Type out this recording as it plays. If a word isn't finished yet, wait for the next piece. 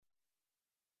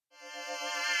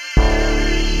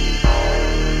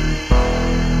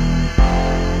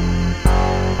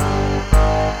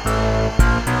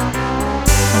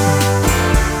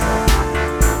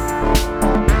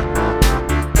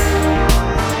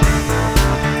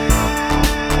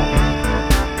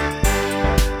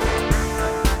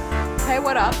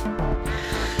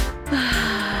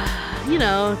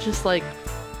just like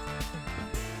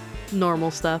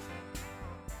normal stuff.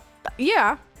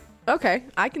 Yeah. Okay,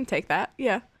 I can take that.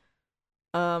 Yeah.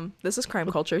 This is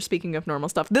crime culture. Speaking of normal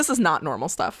stuff, this is not normal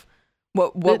stuff.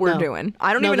 What we're doing.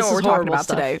 I don't even know what we're talking about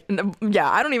today.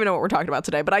 Yeah, I don't even know what we're talking about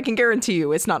today, but I can guarantee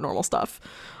you it's not normal stuff.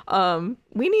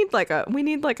 We need like a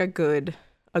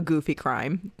goofy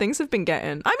crime. Things have been getting.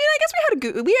 I mean, I guess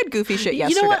we had goofy shit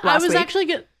yesterday. You know what? Last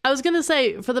week. I was gonna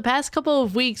say for the past couple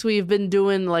of weeks we've been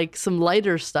doing like some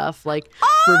lighter stuff, like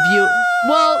review.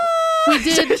 Well,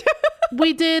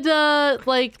 we did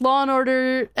like Law and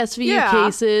Order SVU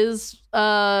cases.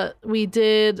 We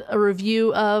did a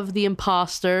review of The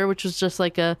Imposter, which was just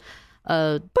like a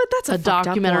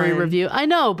documentary review. I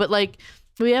know, but like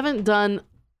we haven't done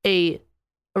a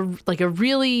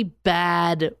really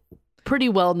bad, pretty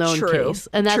well-known case,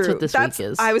 and that's what this week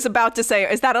is. I was about to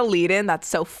say, is that a lead-in? That's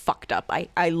so fucked up.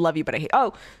 I love you, but I hate.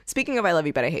 Oh, speaking of I love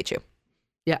you, but I hate you.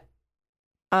 Yeah.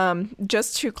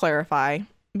 Just to clarify,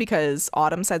 because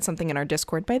Autumn said something in our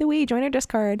Discord. By the way, join our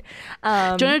Discord.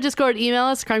 Join our Discord. Email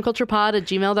us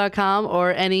crimeculturepod@gmail.com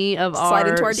or any of Slide our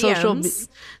into our social. DMs.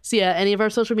 So yeah, any of our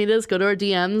social medias. Go to our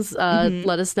DMs.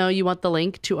 Let us know you want the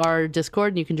link to our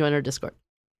Discord, and you can join our Discord.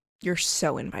 You're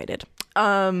so invited.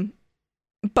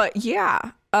 But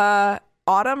yeah,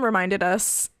 Autumn reminded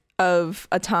us of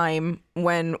a time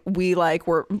when we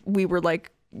were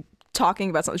talking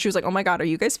about something. She was like, "Oh my God, are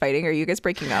you guys fighting? Are you guys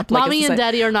breaking up?" Mommy and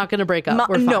Daddy are not going to break up.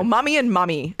 No, Mommy and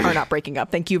Mommy are not breaking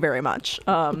up. Thank you very much.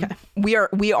 Okay.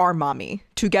 We are Mommy.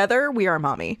 Together, we are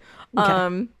Mommy.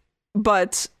 Okay.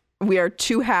 But we are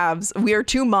two halves. We are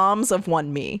two moms of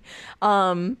one me.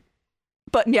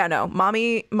 But yeah, no,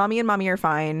 Mommy and Mommy are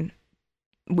fine.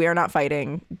 We are not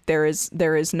fighting. There is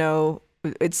no.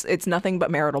 It's nothing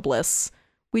but marital bliss.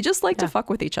 We just like to fuck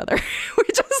with each other.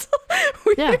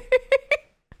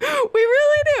 We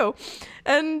really do.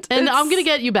 And I'm gonna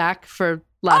get you back for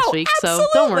last week, so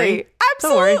don't worry.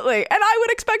 Absolutely. Don't worry. And I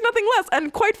would expect nothing less.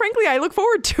 And quite frankly, I look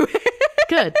forward to it.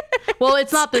 Good. Well,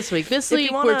 it's not this week. This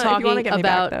week we're talking if you get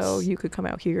about. Me back, though, you could come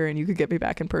out here and you could get me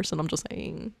back in person. I'm just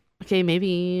saying. Okay,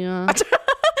 maybe.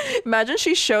 Imagine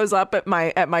she shows up at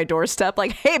my doorstep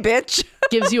like, "Hey, bitch."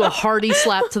 Gives you a hearty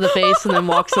slap to the face and then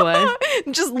walks away.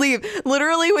 Just leave,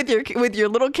 literally with your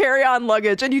little carry-on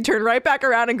luggage, and you turn right back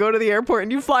around and go to the airport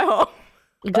and you fly home.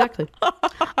 Exactly.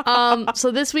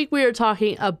 So this week we are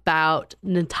talking about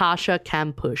Natasha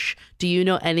Kampusch. Do you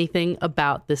know anything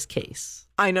about this case?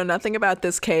 I know nothing about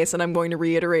this case, and I'm going to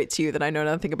reiterate to you that I know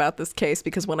nothing about this case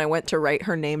because when I went to write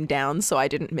her name down so I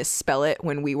didn't misspell it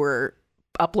when we were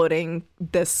uploading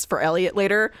this for Elliot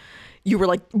later, you were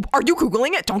like, "Are you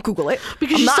Googling it? Don't Google it."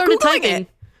 Because you started typing.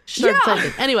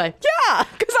 Typing. Anyway. Yeah,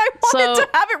 because I wanted to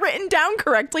have it written down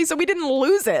correctly so we didn't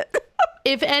lose it.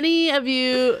 If any of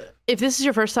you, if this is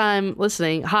your first time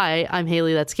listening, hi, I'm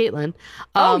Haley, that's Caitlin.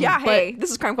 Hey, this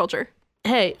is Crime Culture.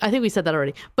 Hey, I think we said that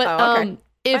already. But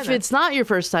if it's not your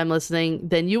first time listening,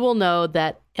 then you will know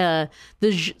that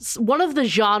one of the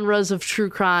genres of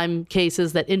true crime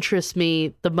cases that interest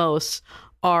me the most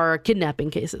are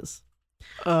kidnapping cases.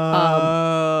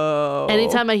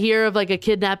 Anytime I hear of like a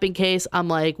kidnapping case, I'm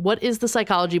like, what is the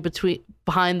psychology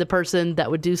behind the person that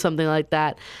would do something like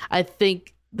that? I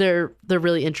think they're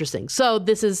really interesting. So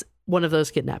this is one of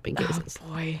those kidnapping cases. Oh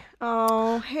boy.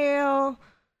 Oh hell.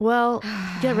 Well,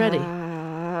 get ready.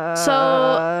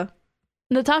 So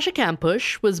Natasha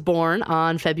Kampusch was born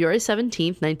on February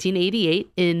 17th,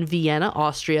 1988 in Vienna,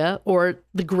 Austria, or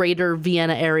the greater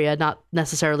Vienna area, not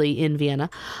necessarily in Vienna.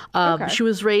 She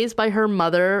was raised by her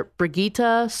mother,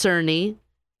 Brigitte Cerny,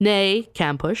 née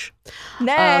Kampusch,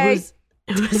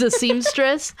 who was a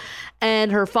seamstress,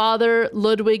 and her father,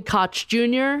 Ludwig Koch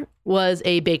Jr., was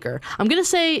a baker. I'm going to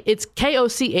say it's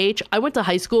Koch. I went to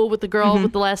high school with the girl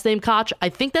with the last name Koch. I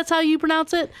think that's how you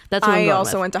pronounce it. That's what I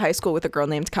also went to high school with a girl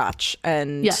named Koch,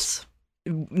 and yes,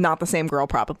 not the same girl,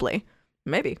 probably.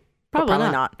 Maybe.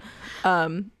 Probably not.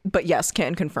 But yes,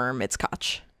 can confirm it's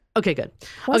Koch. Okay, good.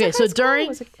 Okay,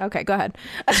 go ahead.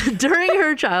 During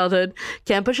her childhood,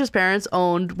 Kampusch's parents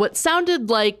owned what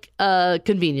sounded like a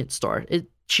convenience store.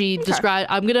 She described.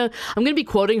 I'm gonna be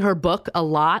quoting her book a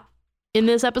lot in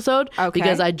this episode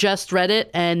because I just read it,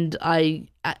 and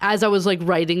as I was like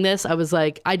writing this, I was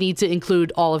like, I need to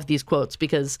include all of these quotes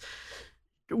because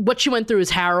what she went through is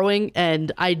harrowing,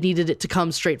 and I needed it to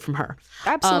come straight from her.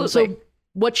 Absolutely. So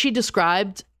what she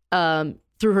described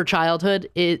through her childhood,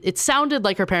 it sounded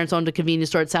like her parents owned a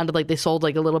convenience store. It sounded like they sold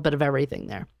like a little bit of everything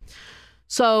there.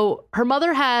 So her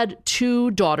mother had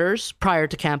 2 daughters prior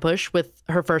to Kampusch with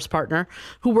her first partner,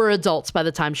 who were adults by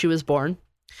the time she was born.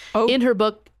 In her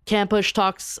book, Kampusch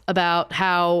talks about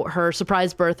how her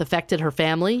surprise birth affected her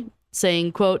family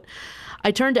saying, quote,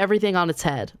 "I turned everything on its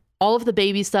head. All of the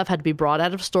baby stuff had to be brought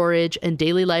out of storage, and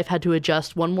daily life had to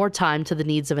adjust one more time to the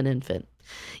needs of an infant.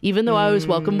 Even though I was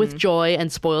welcomed with joy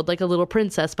and spoiled like a little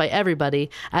princess by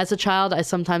everybody, as a child, I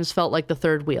sometimes felt like the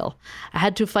third wheel. I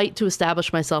had to fight to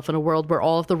establish myself in a world where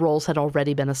all of the roles had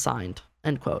already been assigned,"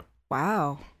 end quote.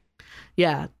 Wow.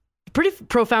 Yeah. Pretty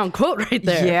profound quote right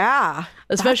there. Yeah.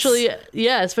 Especially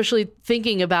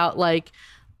thinking about like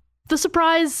the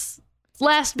surprise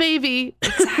last baby.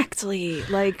 Exactly.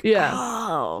 Like, yeah.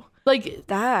 Oh. Like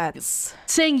that's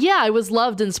saying, yeah, I was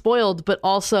loved and spoiled, but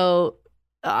also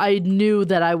I knew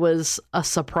that I was a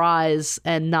surprise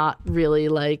and not really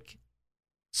like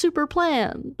super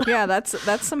planned. Yeah, that's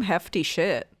some hefty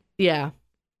shit. Yeah.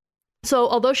 So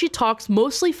although she talks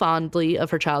mostly fondly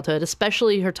of her childhood,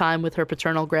 especially her time with her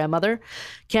paternal grandmother,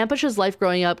 Kampush's life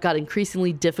growing up got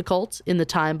increasingly difficult in the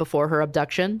time before her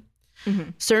abduction.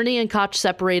 Mm-hmm. Cerny and Koch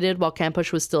separated while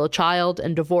Kampush was still a child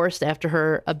and divorced after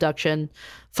her abduction.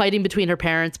 Fighting between her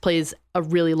parents plays a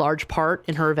really large part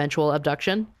in her eventual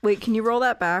abduction. Wait, can you roll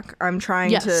that back? I'm trying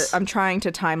to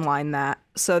timeline that.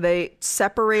 So they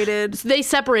separated.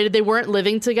 They weren't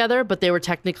living together, but they were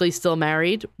technically still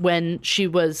married when she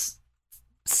was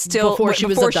before she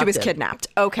was kidnapped.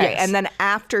 Okay. Yes. And then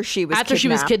after she was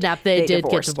kidnapped, they did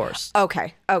get divorced.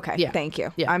 Okay. Yeah. Thank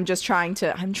you. Yeah. I'm trying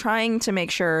to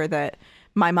make sure that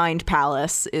my mind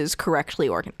palace is correctly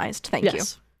organized. Thank you.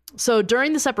 So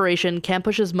during the separation,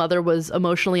 Kampush's mother was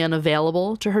emotionally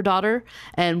unavailable to her daughter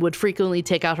and would frequently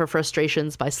take out her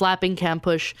frustrations by slapping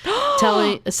Kampush,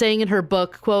 saying in her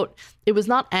book, quote, "It was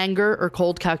not anger or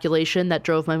cold calculation that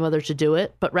drove my mother to do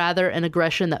it, but rather an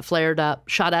aggression that flared up,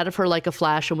 shot out of her like a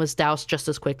flash, and was doused just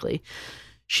as quickly.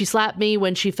 She slapped me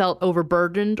when she felt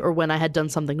overburdened or when I had done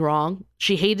something wrong.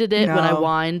 She hated it when I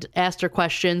whined, asked her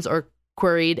questions, or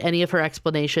queried any of her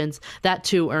explanations. That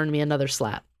too earned me another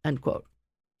slap," end quote.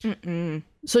 Mm-mm.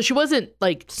 So she wasn't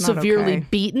like severely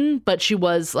beaten, but she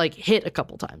was like hit a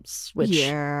couple times, which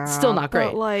still not great.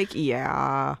 But like,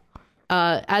 yeah.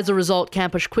 As a result,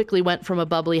 Kampush quickly went from a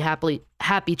bubbly,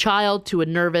 happy child to a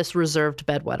nervous, reserved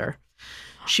bedwetter.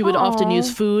 She would often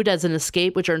use food as an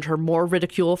escape, which earned her more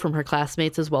ridicule from her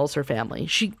classmates as well as her family.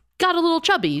 She got a little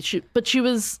chubby, but she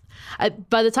was,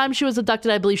 by the time she was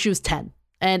abducted, I believe she was 10.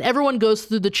 And everyone goes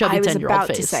through the chubby 10-year-old phase. I was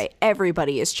about to say,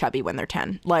 everybody is chubby when they're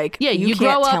 10. Like, yeah, you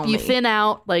grow up, you thin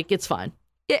out, like, it's fine.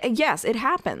 Yes, it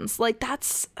happens. Like,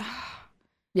 that's...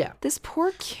 yeah. This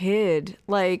poor kid,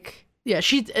 like... Yeah,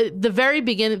 she, the very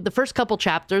beginning, the first couple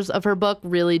chapters of her book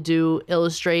really do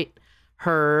illustrate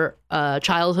her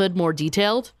childhood more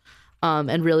detailed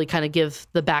and really kind of give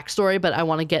the backstory. But I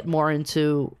want to get more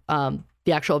into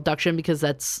the actual abduction because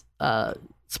that's,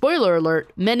 spoiler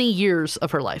alert, many years of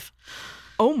her life.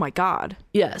 Oh my God.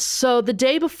 Yes. So the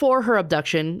day before her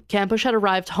abduction, Kampush had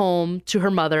arrived home to her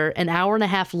mother an hour and a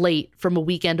half late from a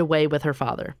weekend away with her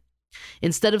father.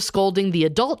 Instead of scolding the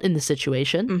adult in the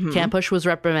situation, Kampush was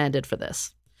reprimanded for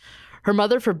this. Her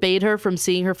mother forbade her from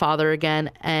seeing her father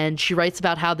again, and she writes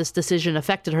about how this decision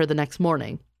affected her the next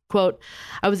morning. Quote,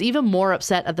 "I was even more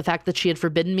upset at the fact that she had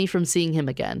forbidden me from seeing him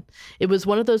again. It was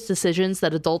one of those decisions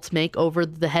that adults make over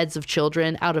the heads of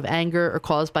children out of anger or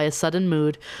caused by a sudden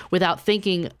mood without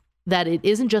thinking that it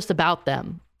isn't just about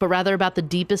them, but rather about the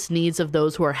deepest needs of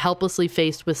those who are helplessly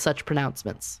faced with such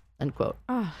pronouncements," end quote.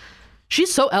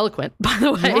 She's so eloquent, by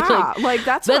the way. Yeah, like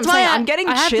that's what I'm saying. I'm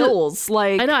getting chills.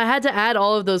 I know, I had to add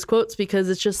all of those quotes because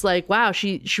it's just like, wow,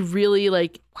 she really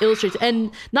like illustrates,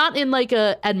 and not in like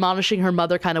a admonishing her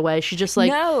mother kind of way. She just like,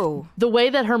 the way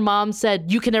that her mom said,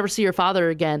 "You can never see your father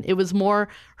again." It was more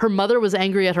her mother was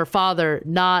angry at her father,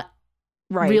 not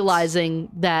realizing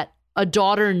that a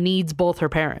daughter needs both her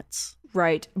parents.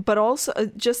 Right. But also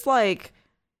just like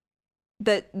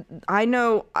that, I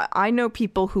know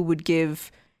people who would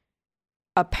give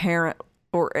a parent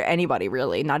or anybody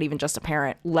really, not even just a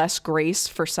parent, less grace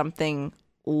for something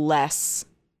less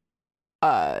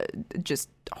just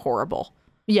horrible.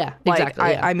 Yeah, like,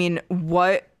 exactly. I mean,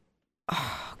 what?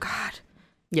 Oh God.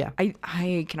 Yeah.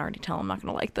 I can already tell I'm not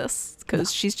gonna like this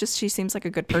because she seems like a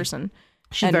good person.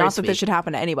 She's and very not sweet. that this should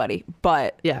happen to anybody,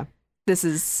 but yeah, this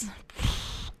is.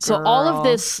 So all of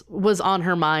this was on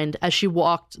her mind as she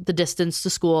walked the distance to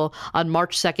school on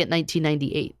March 2nd,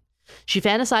 1998. She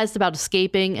fantasized about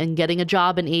escaping and getting a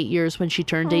job in 8 years when she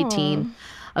turned 18,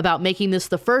 about making this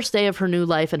the first day of her new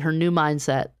life and her new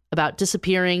mindset, about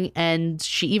disappearing, and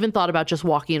she even thought about just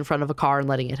walking in front of a car and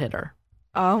letting it hit her.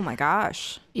 Oh my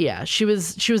gosh. Yeah, she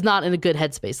was not in a good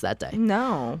headspace that day.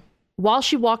 No. While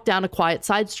she walked down a quiet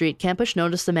side street, Campush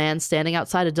noticed a man standing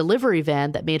outside a delivery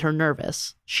van that made her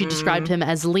nervous. She described him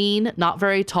as lean, not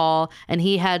very tall, and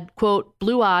he had, quote,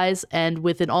 blue eyes and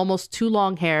with an almost too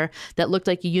long hair that looked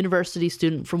like a university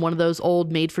student from one of those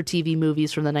old made-for-TV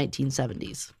movies from the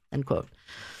 1970s, end quote.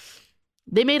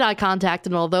 They made eye contact,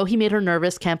 and although he made her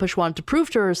nervous, Campush wanted to prove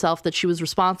to herself that she was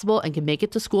responsible and could make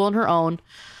it to school on her own.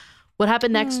 What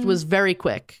happened next was very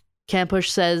quick. Campush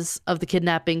says of the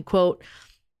kidnapping, quote,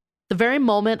 the very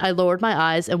moment I lowered my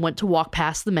eyes and went to walk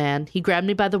past the man, he grabbed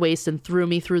me by the waist and threw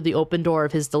me through the open door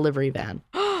of his delivery van.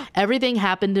 Everything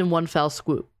happened in one fell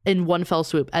swoop,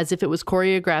 as if it was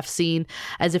choreographed scene,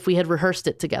 as if we had rehearsed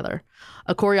it together.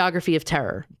 A choreography of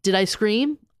terror. Did I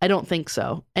scream? I don't think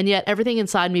so. And yet everything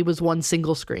inside me was one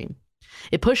single scream.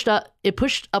 It pushed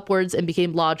upwards and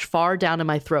became lodged far down in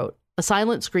my throat. A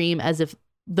silent scream as if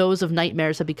those of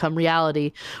nightmares have become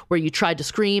reality, where you try to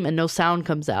scream and no sound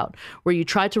comes out, where you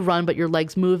try to run but your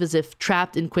legs move as if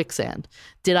trapped in quicksand.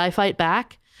 Did I fight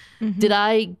back? Did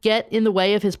I get in the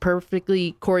way of his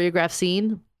perfectly choreographed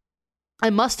scene?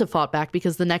 I must have fought back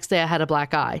because the next day I had a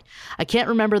black eye. I can't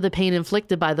remember the pain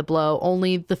inflicted by the blow,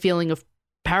 only the feeling of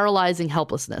paralyzing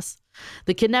helplessness.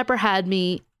 The kidnapper had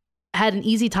an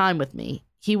easy time with me.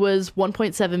 He was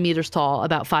 1.7 meters tall,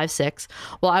 about 5'6",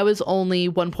 while I was only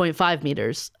 1.5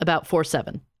 meters, about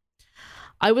 4'7".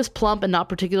 I was plump and not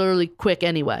particularly quick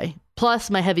anyway.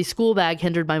 Plus, my heavy school bag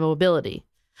hindered my mobility.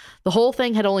 The whole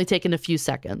thing had only taken a few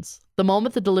seconds. The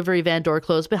moment the delivery van door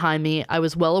closed behind me, I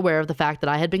was well aware of the fact that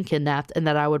I had been kidnapped and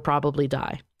that I would probably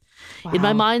die. Wow. In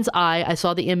my mind's eye, I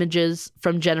saw the images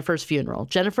from Jennifer's funeral.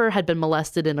 Jennifer had been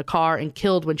molested in a car and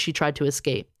killed when she tried to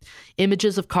escape.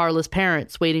 Images of Carla's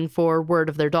parents waiting for word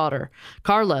of their daughter.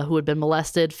 Carla, who had been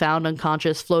molested, found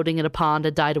unconscious, floating in a pond,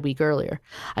 had died a week earlier.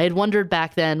 I had wondered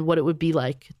back then what it would be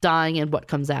like, dying and what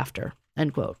comes after,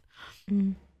 end quote.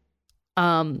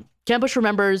 Campush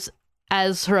remembers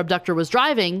as her abductor was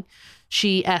driving,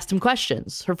 she asked him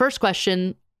questions. Her first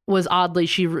question was oddly,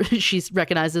 she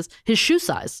recognizes his shoe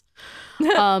size.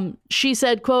 She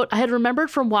said, quote, I had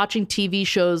remembered from watching TV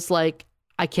shows like,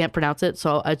 I can't pronounce it,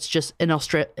 so it's just an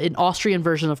Austrian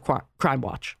version of Crime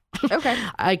Watch. Okay.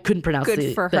 I couldn't pronounce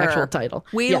the actual title.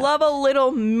 We love a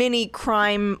little mini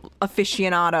crime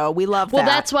aficionado. We love that. Well,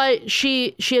 that's why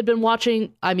she had been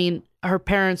watching, I mean, her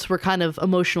parents were kind of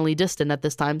emotionally distant at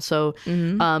this time, so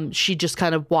she just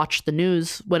kind of watched the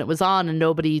news when it was on and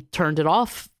nobody turned it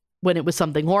off when it was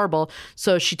something horrible.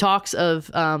 So she talks of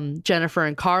Jennifer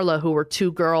and Carla, who were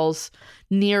two girls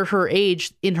near her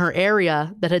age in her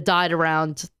area that had died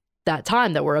around that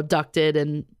time, that were abducted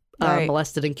and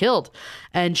molested and killed.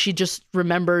 And she just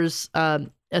remembers,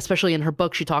 especially in her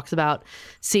book, she talks about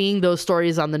seeing those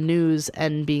stories on the news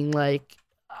and being like,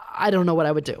 I don't know what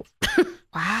I would do.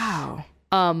 Wow.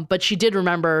 But she did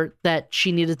remember that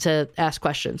she needed to ask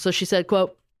questions. So she said,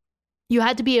 quote, you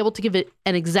had to be able to give it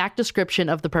an exact description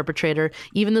of the perpetrator.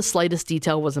 Even the slightest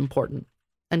detail was important,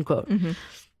 end quote.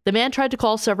 The man tried to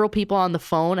call several people on the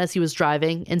phone as he was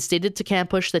driving and stated to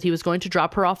Campush that he was going to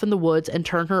drop her off in the woods and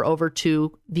turn her over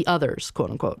to the others,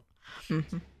 quote unquote.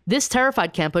 This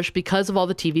terrified Campush because of all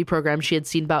the TV programs she had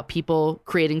seen about people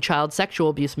creating child sexual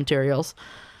abuse materials.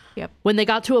 When they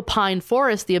got to a pine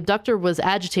forest, the abductor was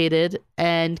agitated,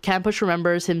 and Campush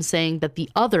remembers him saying that the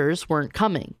others weren't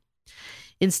coming.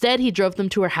 Instead, he drove them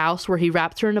to her house, where he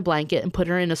wrapped her in a blanket and put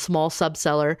her in a small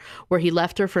subcellar where he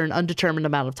left her for an undetermined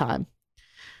amount of time.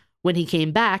 When he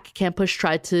came back, Campush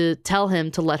tried to tell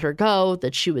him to let her go,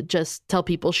 that she would just tell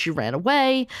people she ran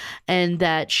away and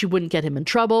that she wouldn't get him in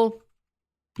trouble.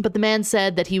 But the man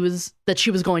said that she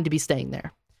was going to be staying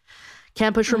there.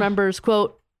 Campush remembers,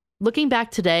 quote, looking back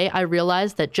today, I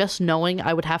realized that just knowing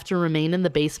I would have to remain in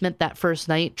the basement that first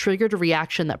night triggered a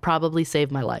reaction that probably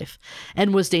saved my life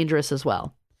and was dangerous as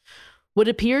well. What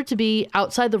appeared to be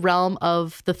outside the realm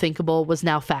of the thinkable was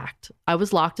now fact. I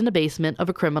was locked in a basement of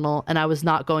a criminal, and I was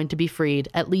not going to be freed,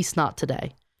 at least not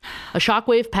today. A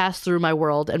shockwave passed through my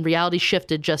world, and reality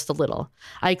shifted just a little.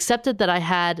 I accepted that I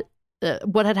had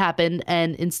what had happened,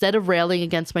 and instead of railing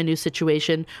against my new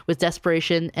situation with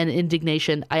desperation and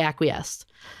indignation, I acquiesced.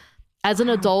 As an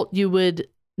adult, you would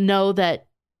know that,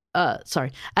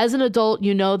 as an adult,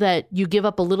 you know that you give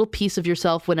up a little piece of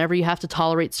yourself whenever you have to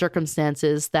tolerate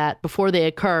circumstances that, before they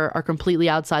occur, are completely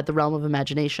outside the realm of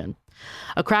imagination.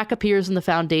 A crack appears in the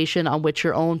foundation on which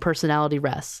your own personality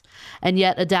rests, and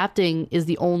yet adapting is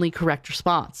the only correct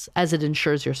response, as it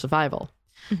ensures your survival.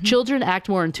 Children act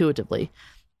more intuitively.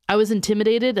 I was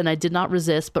intimidated and I did not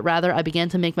resist, but rather I began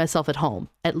to make myself at home,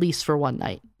 at least for one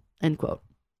night, end quote.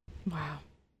 Wow.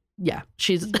 Yeah,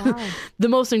 she's the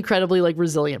most incredibly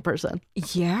resilient person.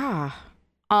 Yeah.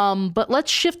 But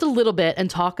let's shift a little bit and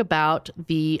talk about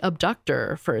the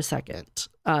abductor for a second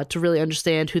to really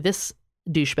understand who this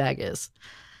douchebag is.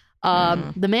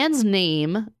 The man's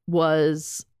name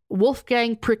was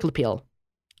Wolfgang Pricklepil.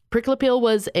 Pricklepil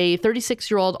was a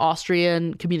 36-year-old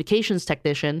Austrian communications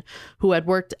technician who had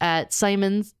worked at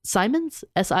Siemens,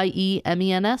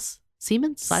 S-I-E-M-E-N-S?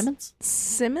 Siemens?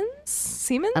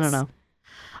 Siemens? I don't know.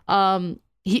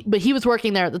 But he was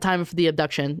working there at the time of the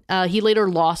abduction. He later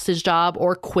lost his job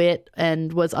or quit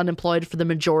and was unemployed for the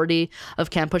majority of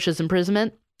Kampusch's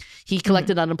imprisonment. He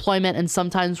collected unemployment and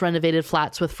sometimes renovated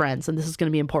flats with friends, and this is going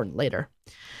to be important later.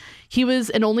 He was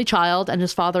an only child, and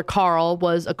his father, Karl,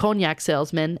 was a cognac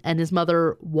salesman, and his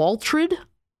mother, Waltrud,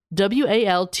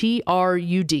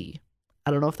 W-A-L-T-R-U-D.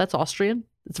 I don't know if that's Austrian.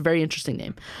 It's a very interesting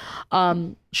name.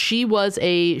 She was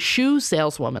a shoe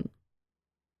saleswoman.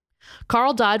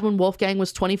 Karl died when Wolfgang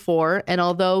was 24, and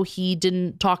although he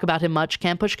didn't talk about him much,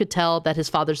 Kampusch could tell that his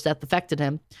father's death affected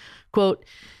him. Quote,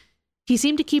 he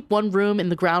seemed to keep one room in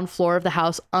the ground floor of the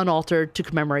house unaltered to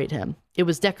commemorate him. It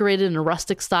was decorated in a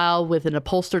rustic style with an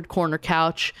upholstered corner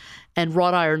couch and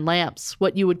wrought iron lamps,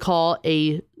 what you would call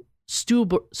a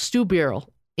Stubierl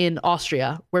in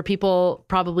Austria, where people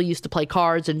probably used to play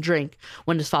cards and drink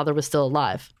when his father was still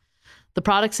alive. The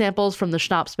product samples from the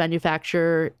schnapps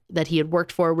manufacturer that he had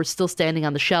worked for were still standing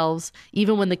on the shelves.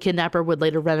 Even when the kidnapper would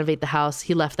later renovate the house,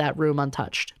 he left that room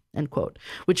untouched, end quote,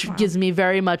 which gives me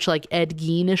very much like Ed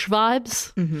Gein-ish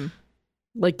vibes.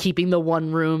 Like keeping the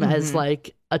one room as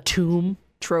like a tomb.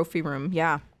 Trophy room,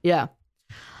 yeah. Yeah.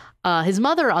 His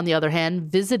mother, on the other hand,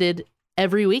 visited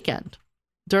every weekend.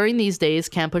 During these days,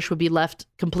 Kampusch would be left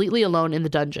completely alone in the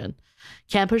dungeon.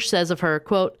 Kampusch says of her,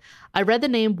 quote, I read the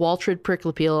name Waltrud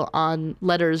Pricklepil on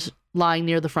letters lying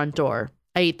near the front door.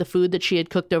 I ate the food that she had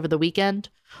cooked over the weekend.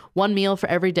 One meal for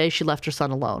every day she left her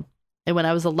son alone. And when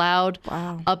I was allowed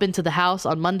up into the house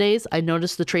on Mondays, I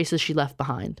noticed the traces she left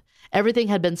behind. Everything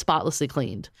had been spotlessly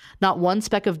cleaned. Not one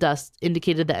speck of dust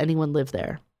indicated that anyone lived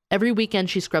there. Every weekend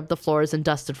she scrubbed the floors and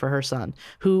dusted for her son,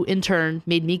 who in turn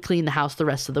made me clean the house the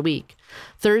rest of the week.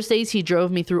 Thursdays he drove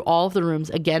me through all of the rooms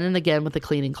again and again with a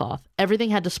cleaning cloth. Everything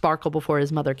had to sparkle before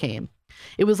his mother came.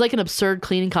 It was like an absurd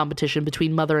cleaning competition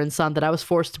between mother and son that I was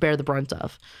forced to bear the brunt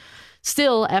of.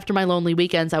 Still, after my lonely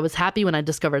weekends, I was happy when I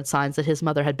discovered signs that his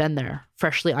mother had been there.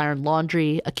 Freshly ironed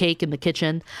laundry, a cake in the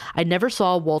kitchen. I never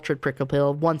saw Waltrud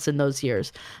Pricklepil once in those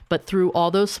years, but through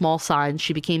all those small signs,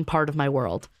 she became part of my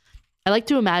world. I like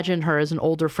to imagine her as an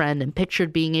older friend and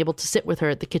pictured being able to sit with her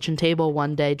at the kitchen table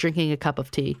one day drinking a cup of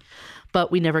tea,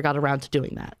 but we never got around to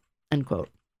doing that, end quote.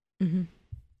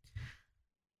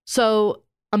 So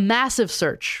a massive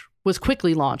search was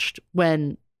quickly launched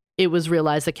when it was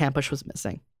realized that Kampusch was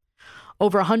missing.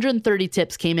 Over 130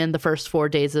 tips came in the first 4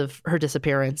 days of her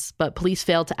disappearance, but police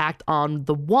failed to act on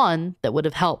the one that would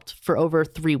have helped for over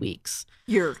 3 weeks.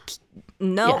 Yes.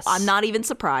 I'm not even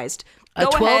surprised. A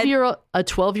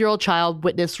 12-year-old child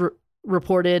witness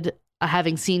reported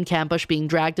having seen Kampusch being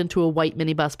dragged into a white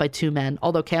minibus by two men,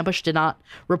 although Kampusch did not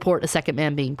report a second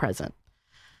man being present.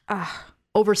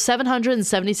 Over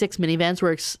 776 minivans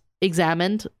were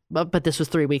examined, but this was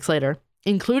 3 weeks later,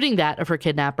 including that of her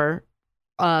kidnapper,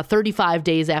 35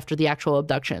 days after the actual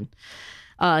abduction.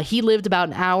 He lived about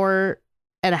an hour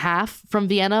and a half from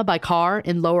Vienna by car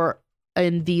in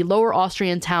the lower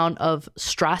Austrian town of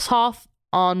Strasshof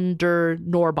an der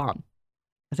Norbahn.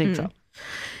 I think so.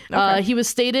 Okay. He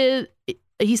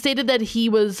stated that he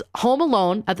was home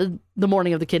alone at the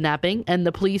morning of the kidnapping, and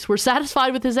the police were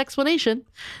satisfied with his explanation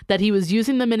that he was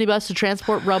using the minibus to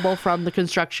transport rubble from the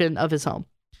construction of his home.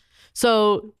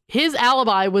 So his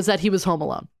alibi was that he was home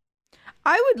alone.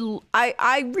 I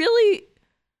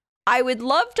would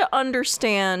love to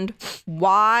understand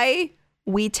why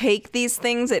we take these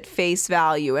things at face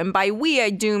value. And by we,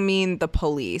 I do mean the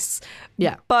police.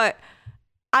 Yeah. But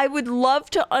I would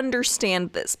love to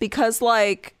understand this because,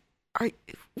 like,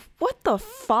 what the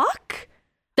fuck?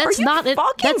 That's Are you not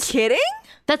fucking kidding?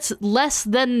 That's less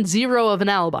than zero of an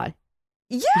alibi.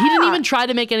 Yeah. He didn't even try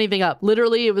to make anything up.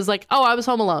 Literally, it was like, oh, I was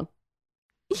home alone.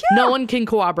 Yeah. No one can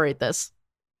corroborate this.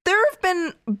 There have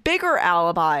been bigger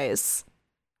alibis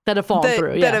that have fallen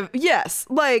through. Yeah. Yes.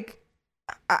 Like,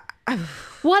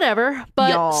 whatever.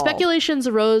 But Y'all. Speculations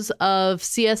arose of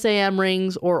CSAM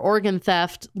rings or organ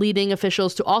theft, leading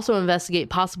officials to also investigate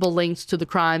possible links to the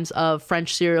crimes of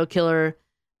French serial killer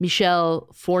Michel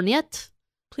Fournier.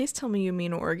 Please tell me you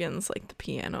mean organs like the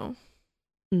piano.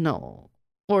 No.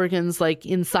 Organs like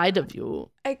inside of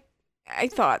you. I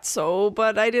thought so,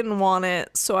 but I didn't want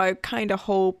it, so I kind of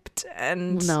hoped.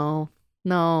 And no,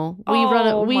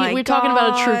 we're talking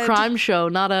about a true crime show,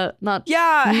 not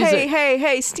yeah. music.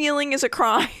 Hey, stealing is a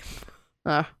crime.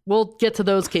 We'll get to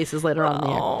those cases later on in the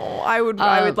year. Oh, I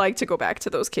would like to go back to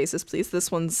those cases, please.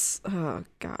 This one's, oh,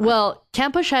 God. Well,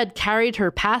 Kampusch had carried her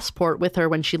passport with her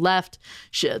when she left.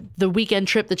 The weekend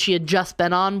trip that she had just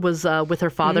been on was with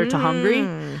her father to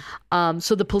Hungary.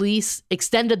 So the police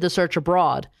extended the search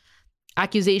abroad.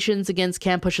 Accusations against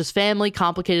Kampusch's family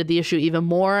complicated the issue even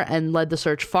more and led the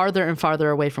search farther and farther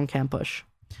away from Kampusch.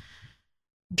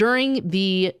 During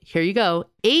the, here you go,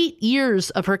 8 years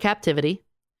of her captivity,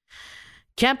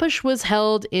 Kampusch was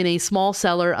held in a small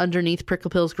cellar underneath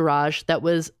Pricklepill's garage that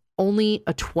was only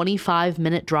a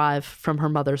 25-minute drive from her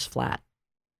mother's flat.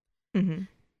 Mm-hmm.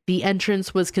 The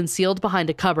entrance was concealed behind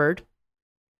a cupboard.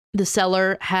 The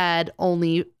cellar had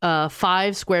only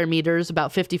 5 square meters,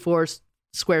 about 54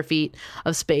 square feet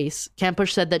of space.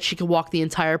 Kampusch said that she could walk the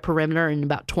entire perimeter in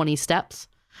about 20 steps.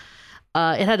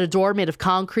 It had a door made of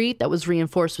concrete that was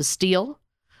reinforced with steel.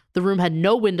 The room had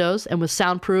no windows and was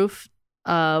soundproof,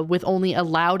 with only a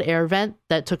loud air vent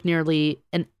that took nearly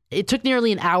an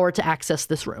hour to access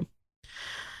this room.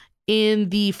 In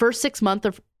the first 6 months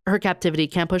of her captivity,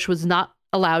 Kampusch was not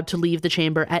allowed to leave the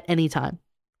chamber at any time.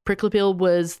 Pricklepill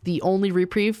was the only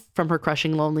reprieve from her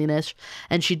crushing loneliness,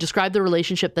 and she described the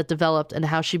relationship that developed and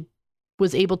how she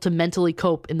was able to mentally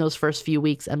cope in those first few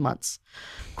weeks and months.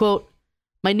 Quote,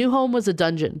 "My new home was a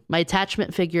dungeon, my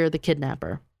attachment figure the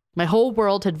kidnapper. My whole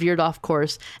world had veered off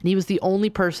course, and he was the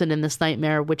only person in this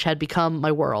nightmare which had become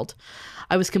my world.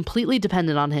 I was completely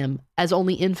dependent on him, as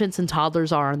only infants and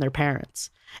toddlers are on their parents.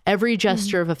 Every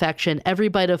gesture of affection, every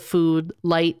bite of food,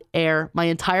 light, air, my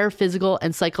entire physical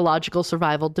and psychological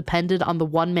survival depended on the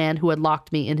one man who had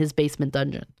locked me in his basement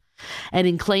dungeon. And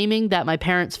in claiming that my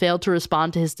parents failed to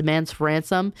respond to his demands for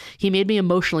ransom, he made me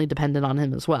emotionally dependent on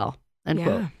him as well." End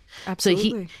quote.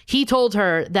 Absolutely. So he told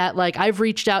her that, like, I've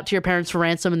reached out to your parents for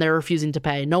ransom and they're refusing to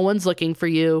pay. No one's looking for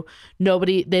you.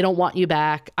 They don't want you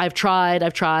back. I've tried,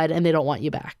 and they don't want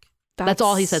you back. That's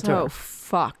all he said to her.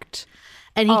 Fucked.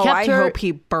 And he kept her. I hope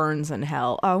he burns in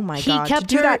hell. Oh my God. Kept to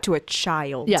do her, that to a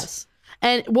child. Yes.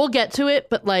 And we'll get to it,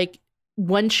 but like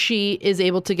when she is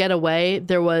able to get away,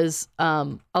 there was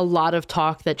a lot of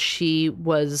talk that she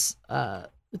was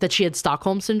that she had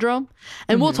Stockholm syndrome.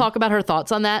 And we'll talk about her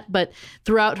thoughts on that. But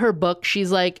throughout her book,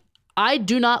 she's like, I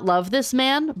do not love this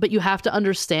man, but you have to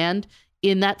understand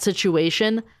in that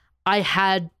situation, I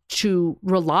had to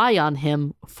rely on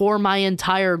him for my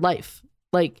entire life.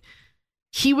 Like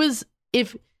he was,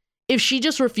 if she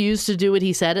just refused to do what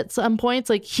he said at some points,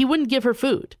 like he wouldn't give her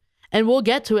food. And we'll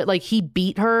get to it. Like he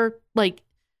beat her. Like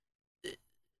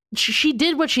she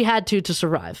did what she had to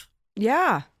survive.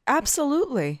 Yeah.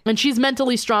 Absolutely. And she's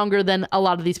mentally stronger than a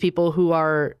lot of these people who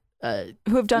are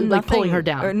who have done like nothing, pulling her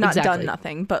down. Or not done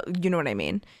nothing, but you know what I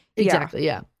mean. Exactly.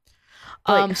 Yeah.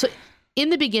 So in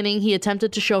the beginning, he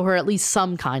attempted to show her at least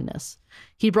some kindness.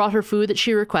 He brought her food that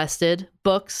she requested,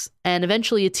 books, and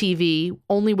eventually a TV,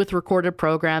 only with recorded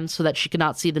programs so that she could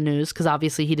not see the news, because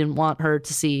obviously he didn't want her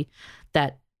to see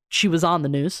that she was on the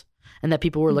news and that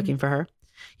people were looking for her.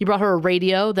 He brought her a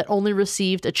radio that only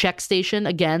received a Czech station,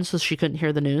 again, so she couldn't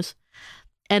hear the news,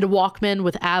 and a Walkman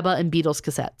with ABBA and Beatles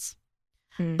cassettes.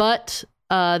 But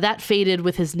that faded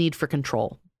with his need for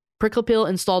control. Pricklepill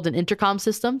installed an intercom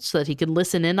system so that he could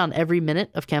listen in on every minute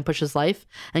of Kampusch's life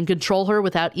and control her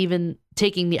without even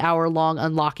taking the hour-long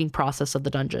unlocking process of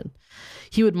the dungeon.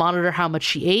 He would monitor how much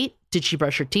she ate, did she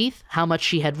brush her teeth, how much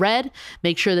she had read,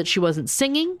 make sure that she wasn't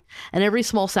singing, and every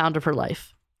small sound of her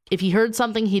life. If he heard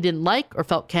something he didn't like or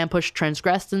felt Kampusch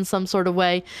transgressed in some sort of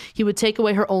way, he would take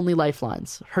away her only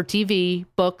lifelines, her TV,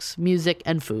 books, music,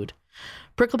 and food.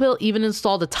 Pricklepill even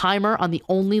installed a timer on the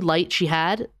only light she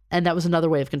had, and that was another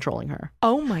way of controlling her.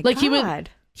 Oh my God.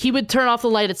 He would turn off the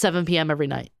light at 7 p.m. every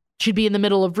night. She'd be in the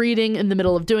middle of reading, in the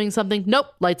middle of doing something. Nope,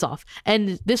 lights off.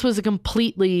 And this was a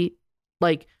completely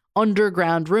like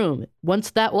underground room.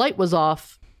 Once that light was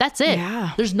off, that's it.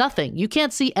 Yeah. There's nothing. You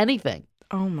can't see anything.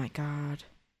 Oh my God.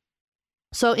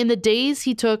 So in the days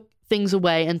he took things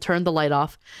away and turned the light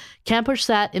off, Kampusch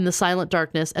sat in the silent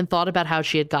darkness and thought about how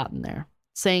she had gotten there,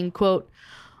 saying, quote,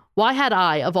 "Why had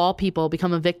I, of all people,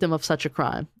 become a victim of such a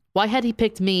crime? Why had he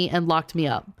picked me and locked me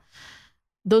up?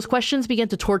 Those questions began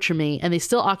to torture me, and they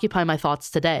still occupy my thoughts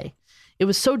today. It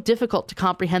was so difficult to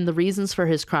comprehend the reasons for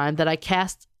his crime that I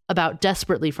cast about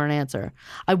desperately for an answer.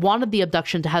 I wanted the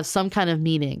abduction to have some kind of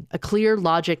meaning, a clear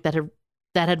logic that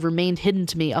had remained hidden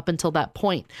to me up until that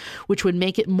point, which would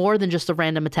make it more than just a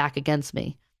random attack against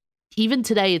me. Even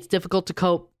today, it's difficult to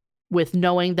cope with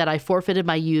knowing that I forfeited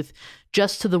my youth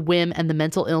just to the whim and the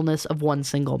mental illness of one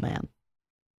single man."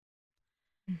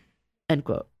 End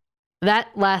quote. That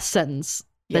last sentence,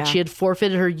 that she had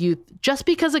forfeited her youth just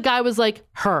because a guy was like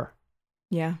her.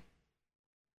 Yeah.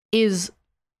 is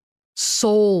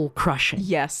soul crushing.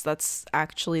 Yes, that's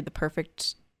actually the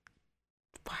perfect.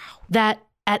 Wow. That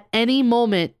at any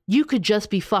moment you could just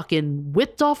be fucking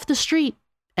whipped off the street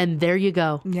and there you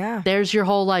go. Yeah. There's your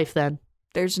whole life then.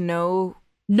 There's no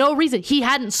reason. He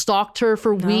hadn't stalked her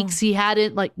for weeks. He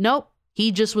hadn't nope.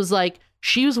 He just was like,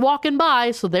 she was walking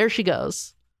by, so there she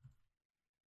goes.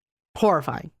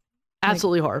 Horrifying.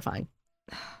 Absolutely horrifying.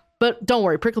 But don't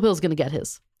worry, Prickly Pill's going to get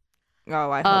his. Oh,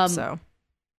 I hope so.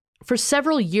 For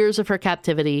several years of her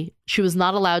captivity, she was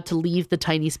not allowed to leave the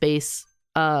tiny space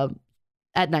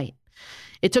at night.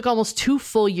 It took almost 2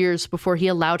 full years before he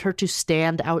allowed her to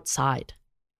stand outside.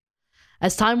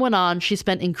 As time went on, she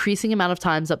spent increasing amount of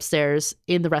times upstairs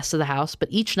in the rest of the house, but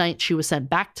each night she was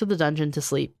sent back to the dungeon to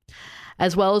sleep,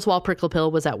 as well as while Prickly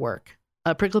Pill was at work.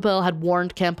 Prickly Pill had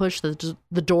warned Kampusch that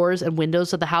the doors and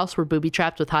windows of the house were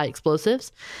booby-trapped with high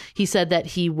explosives. He said that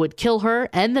he would kill her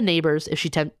and the neighbors if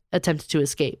she attempted to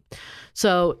escape.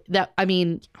 So that, I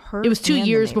mean, it was 2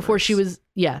 years before she was,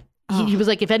 He was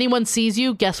like, if anyone sees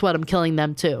you, guess what? I'm killing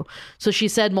them too. So she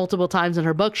said multiple times in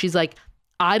her book, she's like,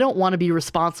 I don't want to be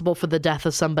responsible for the death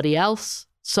of somebody else.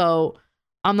 So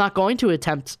I'm not going to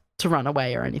attempt to run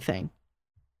away or anything.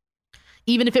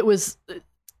 Even if it was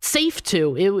safe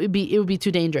to, it would be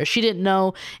too dangerous. She didn't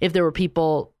know if there were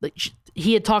people,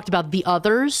 he had talked about the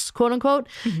others, quote unquote.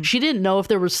 Mm-hmm. She didn't know if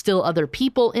there were still other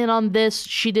people in on this.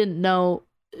 She didn't know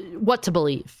what to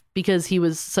believe because he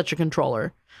was such a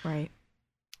controller. Right.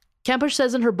 Kampusch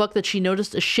says in her book that she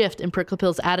noticed a shift in Prickly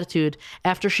Pill's attitude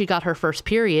after she got her first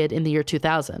period in the year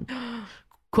 2000.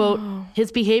 Quote,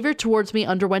 his behavior towards me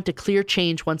underwent a clear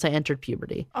change once I entered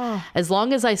puberty. As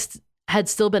long as I had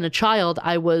still been a child,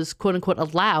 I was, quote unquote,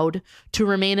 allowed to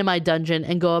remain in my dungeon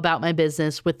and go about my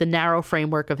business with the narrow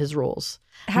framework of his rules.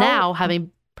 Pardon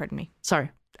me.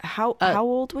 Sorry. How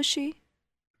old was she?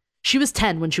 She was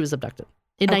 10 when she was abducted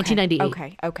in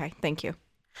 1998. Okay. Thank you.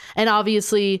 And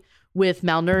obviously, with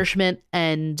malnourishment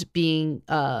and being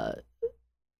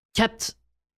kept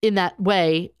in that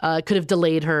way, could have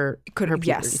delayed her puberty.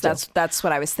 Yes, that's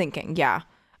what I was thinking. Yeah.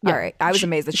 All right. I was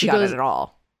amazed that she got it at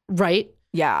all. Right?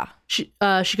 Yeah. She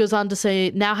goes on to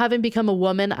say, now having become a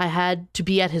woman, I had to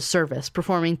be at his service,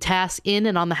 performing tasks in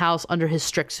and on the house under his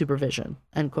strict supervision,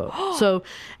 end quote. So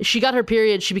she got her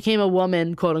period, she became a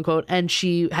woman, quote unquote, and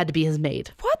she had to be his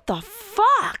maid. What the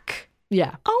fuck?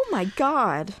 Yeah. Oh my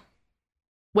God.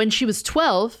 When she was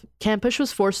 12, Kampusch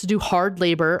was forced to do hard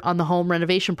labor on the home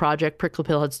renovation project Prickly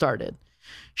Pill had started.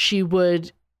 She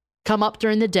would come up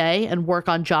during the day and work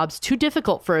on jobs too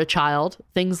difficult for a child,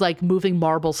 things like moving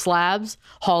marble slabs,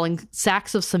 hauling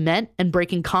sacks of cement, and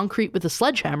breaking concrete with a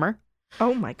sledgehammer.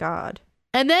 Oh my God.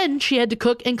 And then she had to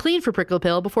cook and clean for Prickly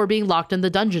Pill before being locked in the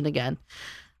dungeon again.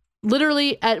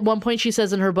 Literally, at one point she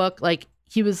says in her book, like,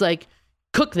 he was like,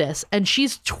 cook this, and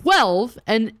she's 12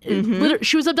 and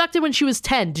she was abducted when she was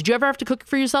 10. Did you ever have to cook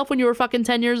for yourself when you were fucking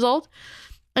 10 years old?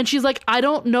 And she's like, I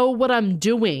don't know what I'm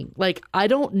doing. Like, I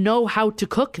don't know how to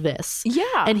cook this.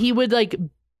 Yeah. And he would like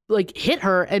hit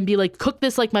her and be like, cook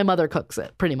this like my mother cooks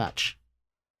it, pretty much.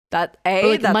 That's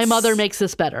my mother makes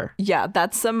this better. Yeah,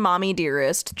 that's some mommy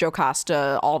dearest,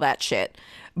 Jocasta, all that shit.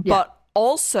 But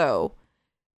also,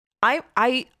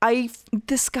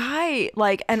 this guy,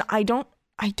 like, and I don't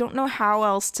know how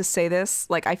else to say this.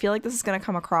 Like, I feel like this is going to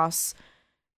come across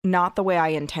not the way I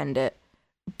intend it,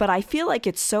 but I feel like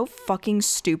it's so fucking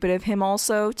stupid of him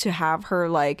also to have her,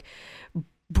 like,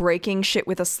 breaking shit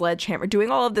with a sledgehammer, doing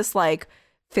all of this, like,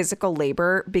 physical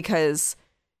labor, because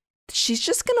she's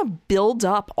just going to build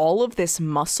up all of this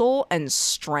muscle and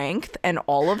strength and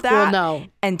all of that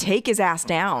and take his ass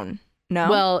down. No?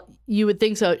 Well, you would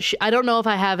think so. I don't know if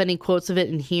I have any quotes of it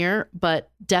in here, but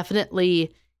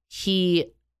definitely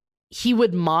he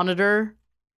would monitor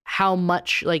how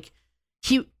much, like,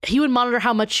 he would monitor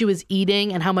how much she was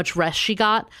eating and how much rest she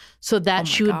got, so that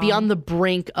she would be on the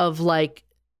brink of, like,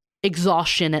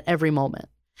 exhaustion at every moment.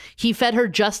 He fed her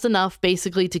just enough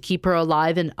basically to keep her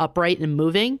alive and upright and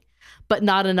moving, but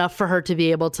not enough for her to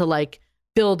be able to, like,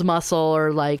 build muscle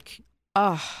or like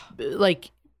have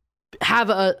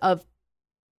a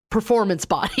performance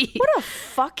body. What a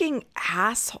fucking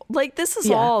asshole. Like, this is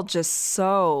all just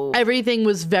so... Everything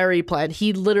was very planned.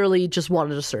 He literally just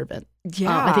wanted a servant.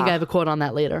 Yeah. I think I have a quote on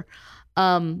that later.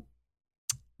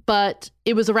 But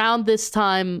it was around this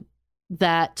time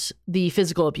that the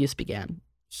physical abuse began.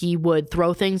 He would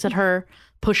throw things at her,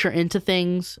 push her into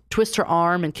things, twist her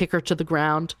arm, and kick her to the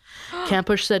ground.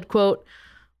 Kampusch said, quote,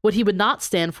 what he would not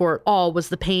stand for at all was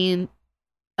the pain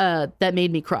that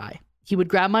made me cry. He would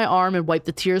grab my arm and wipe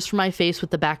the tears from my face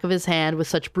with the back of his hand with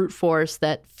such brute force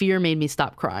that fear made me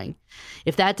stop crying.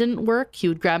 If that didn't work, he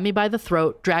would grab me by the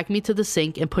throat, drag me to the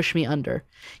sink, and push me under.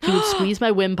 He would squeeze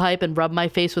my windpipe and rub my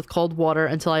face with cold water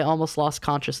until I almost lost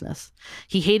consciousness.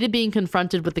 He hated being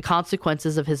confronted with the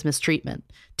consequences of his mistreatment.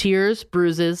 Tears,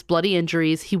 bruises, bloody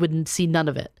injuries, he would see none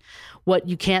of it. What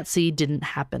you can't see didn't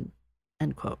happen.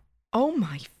 End quote. Oh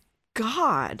my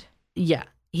God. Yeah.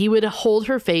 He would hold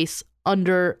her face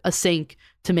under a sink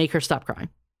to make her stop crying.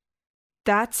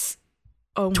 That's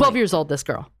 12 years old, this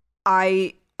girl.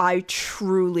 I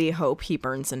truly hope he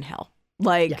burns in hell.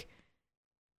 Like,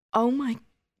 oh my,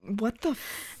 what the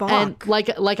fuck? And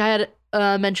like I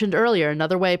had mentioned earlier,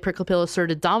 another way Prickly Pill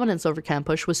asserted dominance over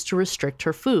Kampusch was to restrict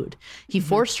her food. He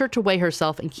forced her to weigh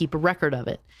herself and keep a record of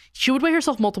it. She would weigh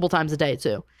herself multiple times a day,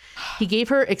 too. He gave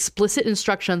her explicit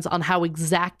instructions on how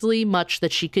exactly much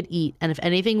that she could eat, and if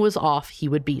anything was off, he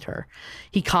would beat her.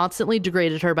 He constantly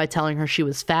degraded her by telling her she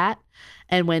was fat,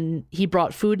 and when he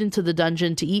brought food into the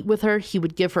dungeon to eat with her, he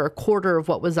would give her a quarter of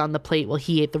what was on the plate while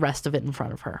he ate the rest of it in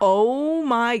front of her. Oh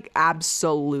my,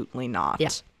 absolutely not.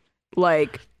 Yeah.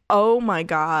 Like, oh my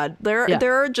God.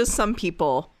 There are just some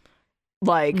people,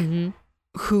 like,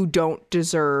 who don't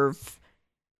deserve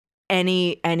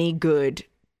any good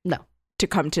to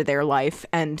come to their life,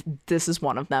 and this is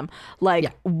one of them.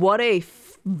 Like, what a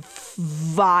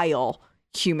vile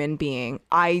human being.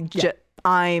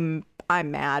 I'm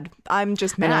mad. I'm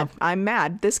just mad. I'm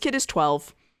mad. This kid is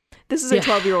 12. This is a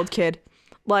 12-year-old kid.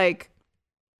 Like,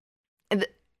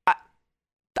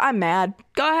 I'm mad.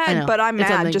 Go ahead, but I'm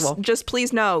mad. Just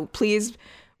please know. Please,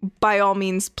 by all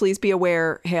means, please be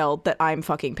aware, Hale, that I'm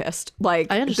fucking pissed. Like,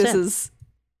 I understand. This is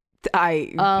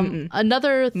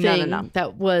another thing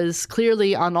that was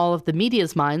clearly on all of the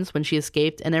media's minds when she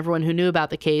escaped and everyone who knew about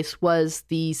the case was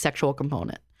the sexual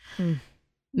component.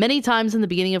 Many times in the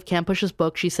beginning of Kampusch's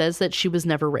book, she says that she was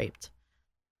never raped.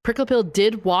 Prickly Pill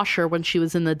did wash her when she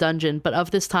was in the dungeon, but of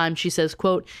this time she says,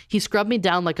 quote, he scrubbed me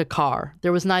down like a car.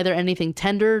 There was neither anything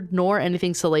tender nor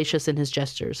anything salacious in his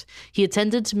gestures. He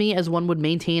attended to me as one would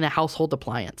maintain a household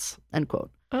appliance, end quote.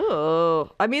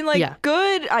 Oh, I mean, like,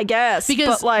 good, I guess.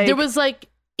 Because but, like, there was like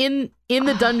in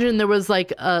the dungeon, there was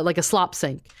like a slop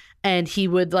sink, and he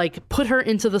would like put her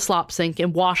into the slop sink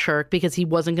and wash her because he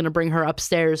wasn't going to bring her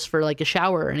upstairs for like a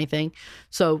shower or anything.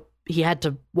 So he had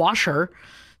to wash her.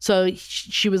 So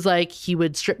she was like, he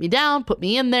would strip me down, put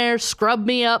me in there, scrub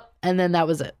me up, and then that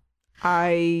was it.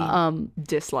 I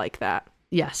dislike that.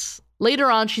 Yes.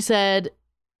 Later on, she said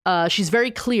she's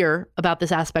very clear about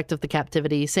this aspect of the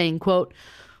captivity, saying, quote,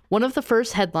 one of the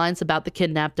first headlines about the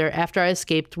kidnapper after I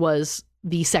escaped was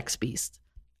the sex beast.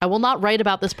 I will not write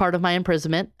about this part of my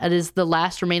imprisonment. It is the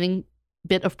last remaining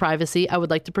bit of privacy I would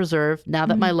like to preserve now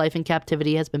that my life in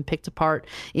captivity has been picked apart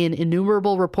in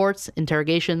innumerable reports,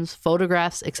 interrogations,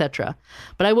 photographs, etc.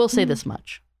 But I will say this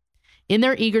much. In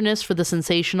their eagerness for the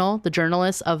sensational, the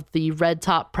journalists of the red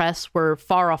top press were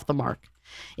far off the mark.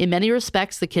 In many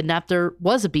respects, the kidnapper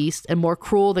was a beast and more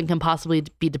cruel than can possibly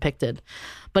be depicted.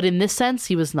 But in this sense,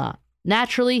 he was not.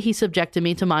 Naturally, he subjected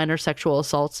me to minor sexual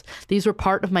assaults. These were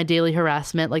part of my daily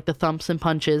harassment, like the thumps and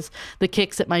punches, the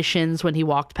kicks at my shins when he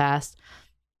walked past.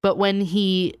 But when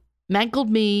he mangled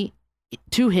me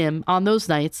to him on those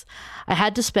nights I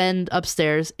had to spend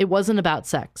upstairs, it wasn't about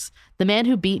sex. The man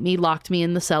who beat me, locked me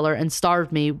in the cellar, and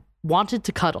starved me wanted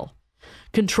to cuddle.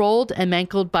 Controlled and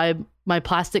mangled by my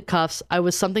plastic cuffs, I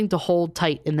was something to hold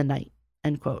tight in the night,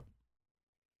 end quote.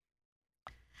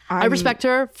 I respect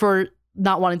her for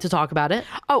not wanting to talk about it.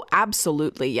 Oh,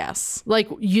 absolutely, yes. Like,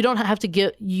 you don't have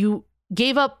to you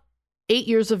gave up 8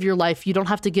 years of your life. You don't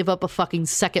have to give up a fucking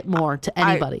second more to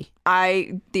anybody.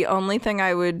 The only thing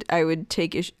I would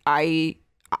take is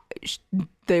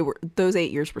those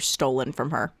 8 years were stolen from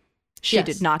her. She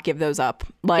did not give those up.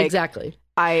 Like, exactly.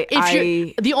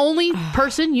 The only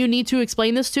person you need to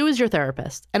explain this to is your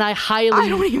therapist, and I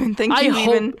don't even think you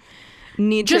even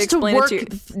need to explain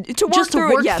it to work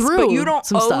through it. Yes, but you don't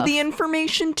owe the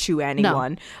information to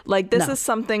anyone. No. Like, this is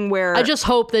something where I just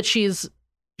hope that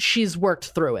she's worked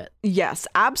through it. Yes,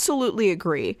 absolutely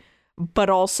agree. But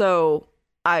also,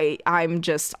 I'm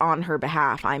just on her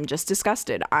behalf. I'm just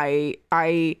disgusted.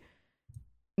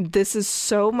 This is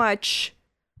so much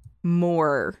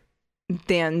more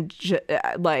than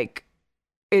like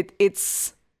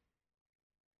it's.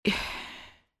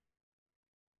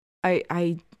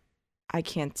 I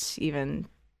can't even.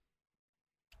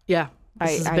 Yeah,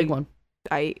 this is a big one.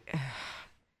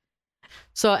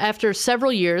 So after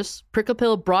several years, Prickly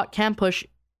Pill brought Kampusch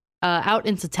out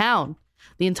into town,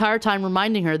 the entire time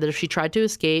reminding her that if she tried to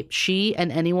escape, she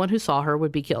and anyone who saw her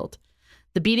would be killed.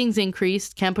 The beatings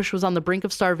increased. Kampusch was on the brink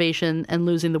of starvation and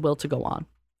losing the will to go on.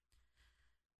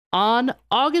 On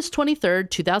August 23rd,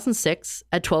 2006,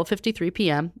 at 12:53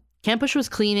 p.m., Kampusch was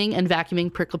cleaning and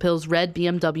vacuuming Prickle Pill's red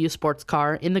BMW sports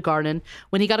car in the garden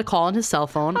when he got a call on his cell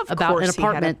phone about an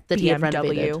apartment that he had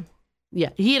renovated. Yeah,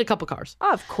 he had a couple cars.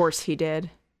 Of course he did.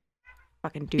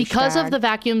 Fucking douchebag. Because of the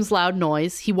vacuum's loud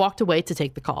noise, he walked away to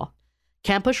take the call.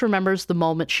 Kampusch remembers the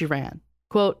moment she ran.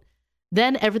 Quote,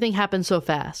 "Then everything happened so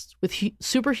fast. With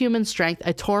superhuman strength,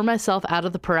 I tore myself out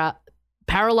of the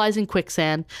paralyzing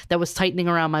quicksand that was tightening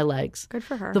around my legs. Good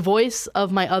for her. The voice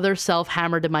of my other self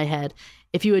hammered in my head.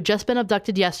 If you had just been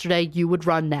abducted yesterday, you would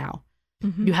run now.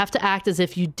 Mm-hmm. You have to act as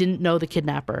if you didn't know the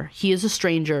kidnapper. He is a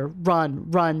stranger.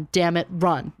 Run, damn it,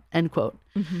 run." End quote.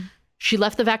 Mm-hmm. She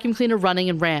left the vacuum cleaner running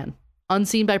and ran,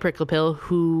 unseen by Prickle Pill,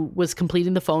 who was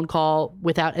completing the phone call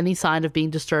without any sign of being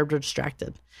disturbed or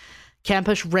distracted.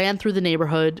 Kampusch ran through the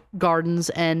neighborhood, gardens,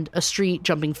 and a street,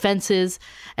 jumping fences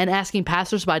and asking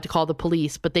passersby to call the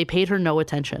police, but they paid her no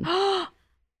attention.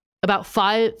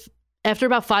 After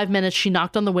about 5 minutes, she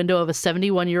knocked on the window of a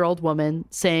 71-year-old woman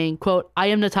saying, quote, "I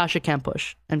am Natasha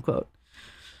Kampusch," end quote.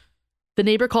 The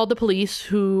neighbor called the police,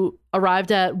 who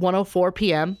arrived at 1:04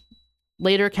 p.m.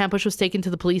 Later, Kampusch was taken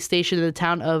to the police station in the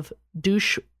town of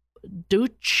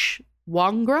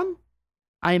Douchwangram.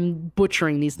 I'm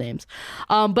butchering these names.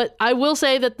 But I will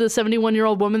say that the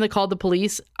 71-year-old woman that called the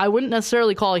police, I wouldn't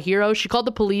necessarily call a hero. She called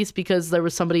the police because there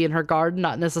was somebody in her garden,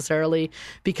 not necessarily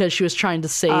because she was trying to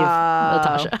save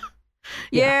Natasha.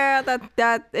 Yeah,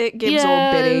 that it gives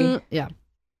old Biddy. Yeah.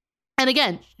 And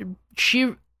again,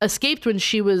 she escaped when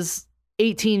she was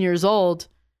 18 years old.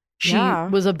 She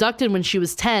was abducted when she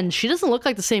was 10. She doesn't look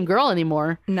like the same girl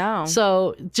anymore. No.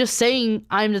 So just saying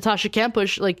I'm Natasha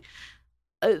Kampusch, like,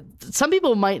 some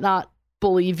people might not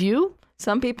believe you.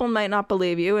 Some people might not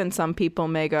believe you, and some people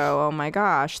may go, "Oh my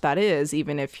gosh, that is,"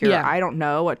 even if you're, I don't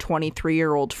know, a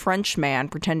 23-year-old French man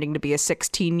pretending to be a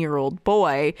 16-year-old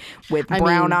boy with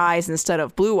brown eyes instead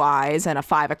of blue eyes and a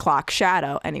 5 o'clock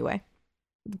shadow. Anyway.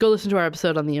 Go listen to our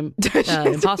episode on the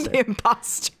imposter. The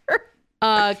imposter.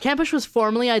 Kampusch was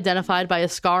formally identified by a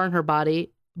scar on her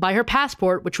body, by her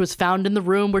passport, which was found in the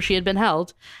room where she had been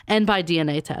held, and by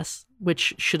DNA tests,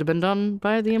 which should have been done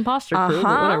by the imposter crew,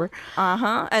 but whatever.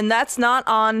 And that's not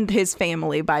on his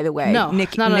family, by the way. No,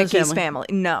 not on Nikki's family.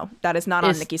 No, that is not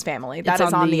on Nikki's family. That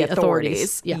is on the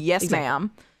authorities. Yeah, yes, exactly.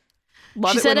 ma'am.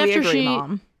 Love she it said when we after agree,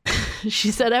 Mom.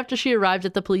 She said after she arrived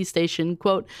at the police station,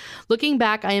 quote, "Looking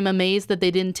back, I am amazed that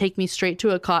they didn't take me straight to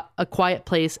a quiet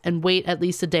place and wait at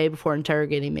least a day before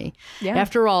interrogating me. Yeah.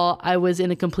 After all, I was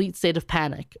in a complete state of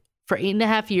panic. For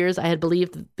 8.5 years, I had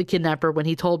believed the kidnapper when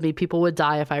he told me people would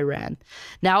die if I ran.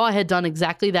 Now I had done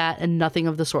exactly that, and nothing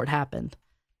of the sort happened.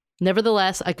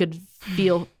 Nevertheless, I could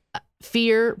feel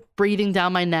fear breathing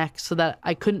down my neck so that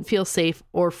I couldn't feel safe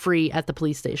or free at the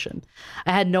police station.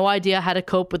 I had no idea how to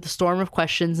cope with the storm of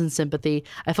questions and sympathy.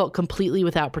 I felt completely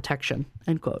without protection,"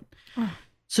 end quote.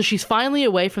 So she's finally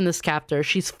away from this captor.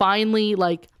 She's finally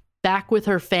like back with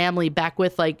her family, back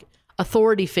with like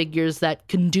authority figures that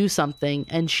can do something,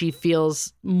 and she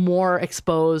feels more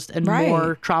exposed and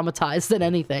more traumatized than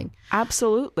anything.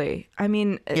 Absolutely. I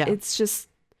mean, it's just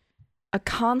a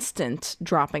constant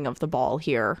dropping of the ball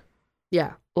here.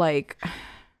 Yeah. Like,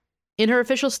 in her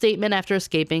official statement after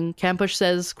escaping, Kampusch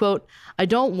says, quote, "I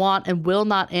don't want and will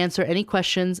not answer any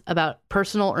questions about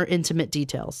personal or intimate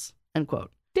details," end quote.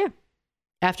 Yeah.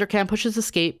 After Kampusch's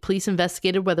escape, police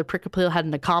investigated whether Prickle Pill had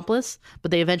an accomplice,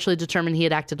 but they eventually determined he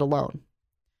had acted alone.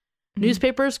 Mm-hmm.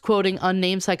 Newspapers quoting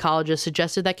unnamed psychologists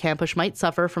suggested that Kampusch might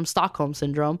suffer from Stockholm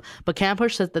Syndrome, but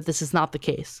Kampusch said that this is not the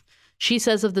case. She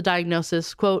says of the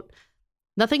diagnosis, quote,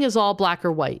 "Nothing is all black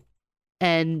or white,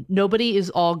 and nobody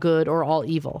is all good or all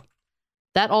evil.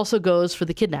 That also goes for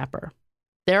the kidnapper.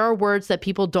 There are words that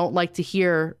people don't like to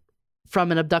hear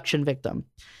from an abduction victim,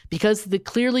 because the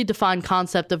clearly defined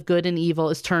concept of good and evil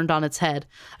is turned on its head,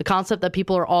 a concept that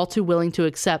people are all too willing to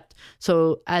accept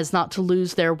so as not to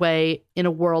lose their way in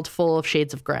a world full of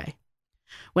shades of gray.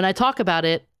 When I talk about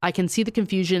it, I can see the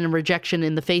confusion and rejection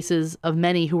in the faces of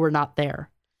many who were not there.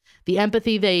 The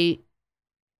empathy they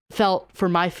felt for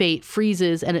my fate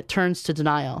freezes and it turns to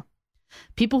denial.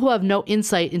 People who have no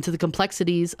insight into the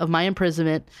complexities of my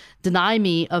imprisonment deny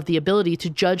me of the ability to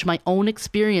judge my own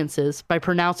experiences by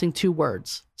pronouncing 2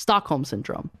 words: Stockholm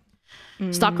Syndrome.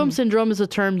 Stockholm Syndrome is a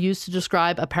term used to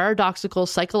describe a paradoxical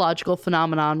psychological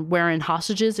phenomenon wherein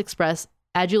hostages express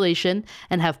adulation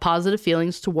and have positive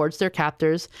feelings towards their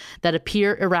captors that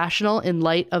appear irrational in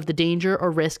light of the danger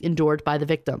or risk endured by the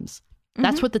victims.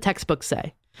 That's what the textbooks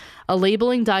say. A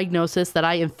labeling diagnosis that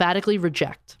I emphatically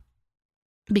reject.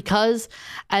 Because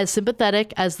as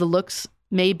sympathetic as the looks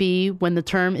may be when the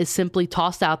term is simply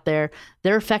tossed out there,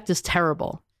 their effect is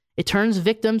terrible. It turns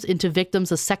victims into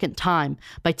victims a second time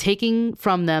by taking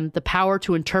from them the power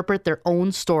to interpret their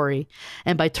own story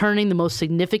and by turning the most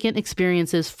significant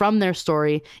experiences from their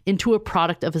story into a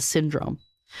product of a syndrome.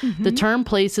 Mm-hmm. The term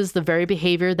places the very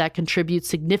behavior that contributes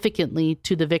significantly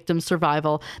to the victim's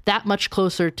survival that much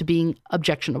closer to being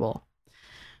objectionable.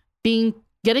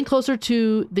 Getting closer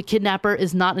to the kidnapper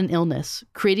is not an illness.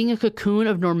 Creating a cocoon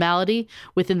of normality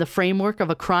within the framework of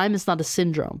a crime is not a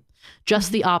syndrome.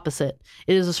 Just the opposite.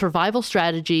 It is a survival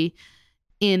strategy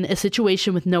in a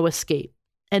situation with no escape,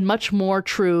 and much more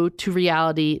true to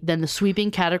reality than the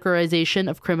sweeping categorization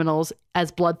of criminals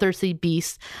as bloodthirsty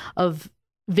beasts, of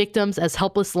victims as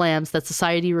helpless lambs that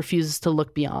society refuses to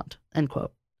look beyond. End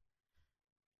quote.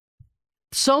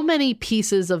 So many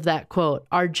pieces of that quote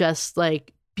are just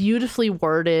like beautifully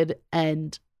worded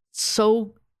and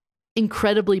so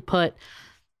incredibly put.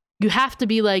 You have to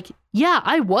be like, yeah,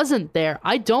 I wasn't there.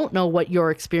 I don't know what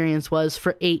your experience was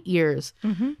for 8 years.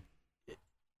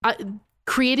 Mm-hmm.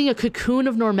 Creating a cocoon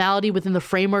of normality within the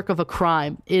framework of a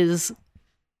crime is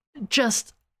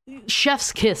just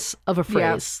chef's kiss of a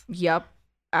phrase. Yep.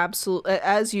 Absolutely.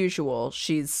 As usual,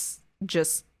 she's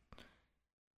just,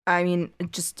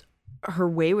 just her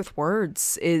way with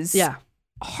words is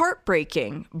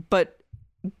heartbreaking, but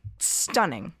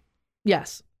stunning.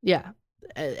 Yes. Yeah.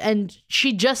 And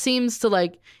she just seems to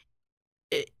like,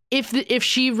 if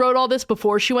she wrote all this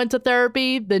before she went to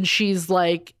therapy, then she's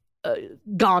like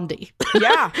Gandhi.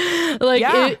 Yeah.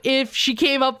 If she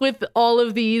came up with all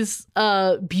of these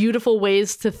beautiful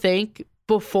ways to think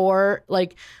before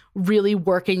like really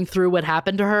working through what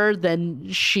happened to her, then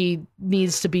she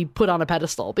needs to be put on a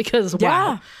pedestal because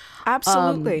wow.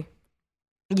 Absolutely.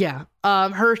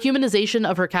 Her humanization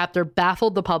of her captor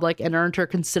baffled the public and earned her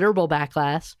considerable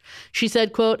backlash. She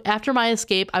said, quote, "After my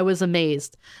escape, I was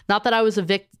amazed. Not that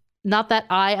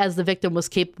I, as the victim, was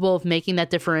capable of making that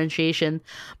differentiation,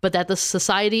 but that the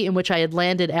society in which I had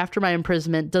landed after my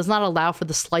imprisonment does not allow for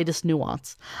the slightest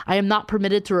nuance. I am not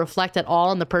permitted to reflect at all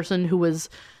on the person who was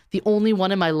the only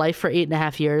one in my life for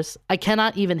 8.5 years. I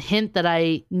cannot even hint that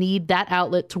I need that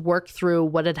outlet to work through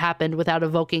what had happened without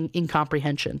evoking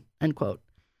incomprehension." End quote.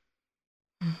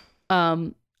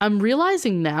 I'm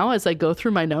realizing now as I go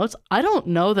through my notes, I don't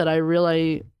know that I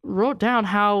really wrote down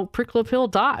how Prickly Pill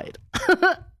died.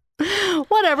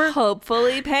 Whatever.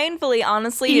 Hopefully, painfully.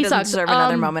 Honestly, he doesn't deserve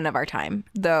another moment of our time,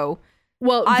 though.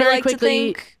 Well, very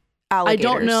quickly, I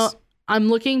don't know. I'm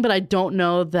looking, but I don't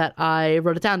know that I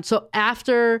wrote it down. So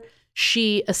after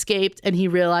she escaped and he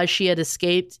realized she had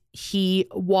escaped, he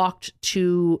walked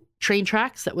to train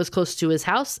tracks that was close to his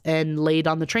house and laid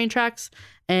on the train tracks,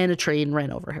 and a train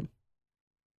ran over him.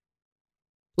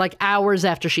 Like hours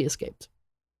after she escaped.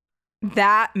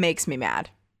 That makes me mad.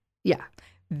 Yeah.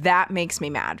 That makes me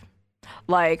mad.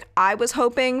 Like, I was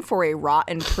hoping for a rot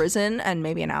in prison and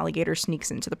maybe an alligator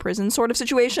sneaks into the prison sort of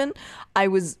situation. I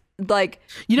was like,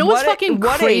 you know what's fucking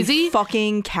crazy? What a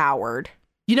fucking coward.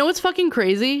 You know what's fucking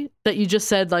crazy? That you just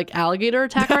said like alligator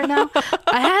attack right now?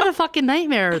 I had a fucking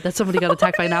nightmare that somebody got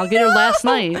attacked by an alligator last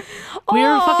night. We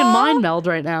are a fucking mind meld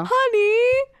right now.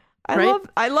 Honey.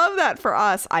 I love that for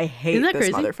us. I hate this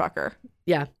crazy? Motherfucker.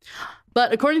 Yeah.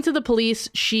 But according to the police,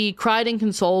 she cried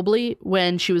inconsolably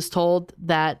when she was told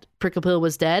that Prickly Pill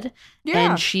was dead. Yeah.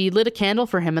 And she lit a candle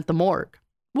for him at the morgue.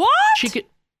 What?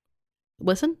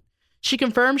 She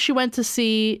confirmed she went to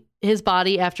see his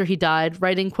body after he died,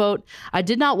 writing, quote, "I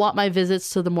did not want my visits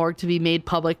to the morgue to be made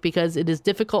public because it is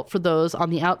difficult for those on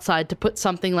the outside to put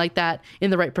something like that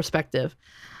in the right perspective.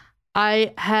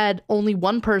 I had only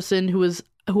one person who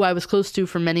I was close to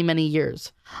for many, many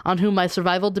years, on whom my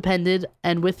survival depended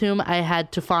and with whom I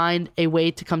had to find a way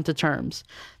to come to terms.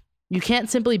 You can't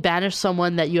simply banish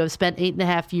someone that you have spent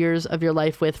 8.5 years of your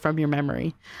life with from your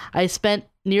memory. I spent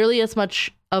nearly as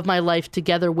much of my life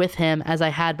together with him as I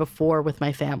had before with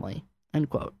my family." End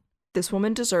quote. This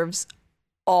woman deserves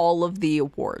all of the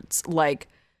awards. Like,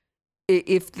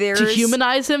 if there's... To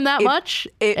humanize him that much?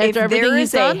 If there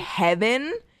is a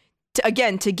heaven...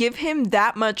 to give him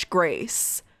that much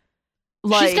grace,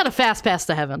 like, she's got a fast pass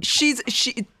to heaven. She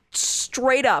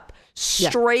straight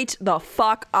the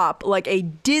fuck up, like a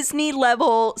Disney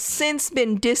level, since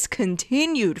been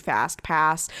discontinued fast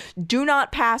pass. Do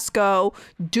not pass go.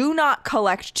 Do not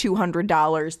collect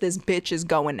 $200. This bitch is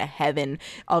going to heaven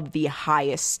of the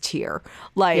highest tier.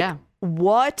 Like,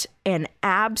 what an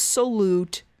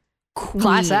absolute queen.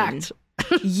 Class act.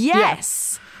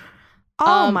 Yes.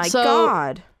 Oh my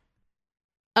God.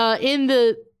 In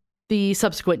the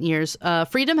subsequent years,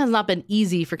 freedom has not been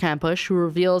easy for Kampusch, who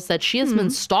reveals that she has been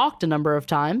stalked a number of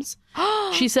times.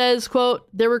 She says, quote,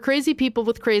 "There were crazy people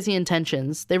with crazy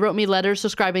intentions. They wrote me letters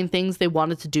describing things they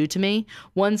wanted to do to me.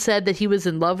 One said that he was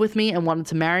in love with me and wanted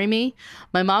to marry me.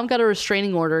 My mom got a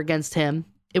restraining order against him.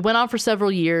 It went on for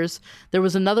several years. There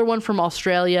was another one from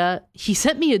Australia. He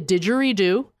sent me a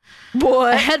didgeridoo.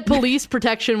 What? I had police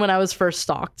protection when I was first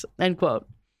stalked," end quote.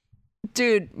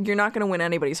 Dude, you're not going to win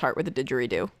anybody's heart with a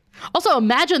didgeridoo. Also,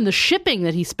 imagine the shipping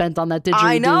that he spent on that didgeridoo.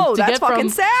 I know, to that's get fucking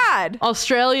from sad.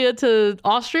 Australia to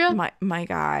Austria. My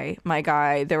guy.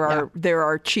 There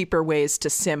are cheaper ways to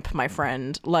simp, my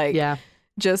friend. Like,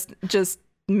 just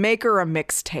make her a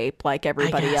mixtape like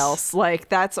everybody else. Like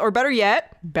that's, or better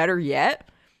yet,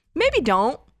 maybe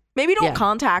don't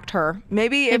contact her.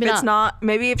 Maybe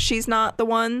if she's not the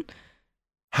one.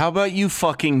 How about you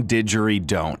fucking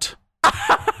didgeridoo?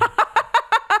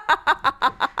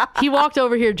 He walked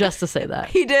over here just to say that.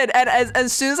 He did. And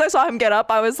as soon as I saw him get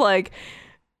up, I was like,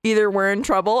 either we're in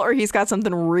trouble or he's got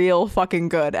something real fucking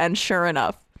good. And sure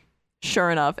enough,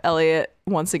 Elliot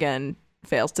once again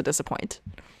fails to disappoint.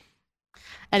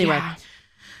 Anyway,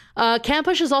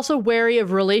 Kampusch is also wary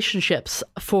of relationships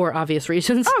for obvious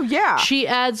reasons. Oh, yeah. She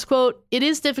adds, quote, "It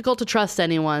is difficult to trust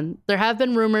anyone. There have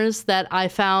been rumors that I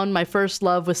found my first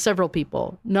love with several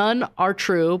people. None are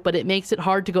true, but it makes it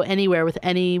hard to go anywhere with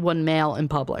anyone male in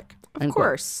public." Of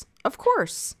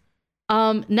course.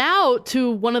 Now to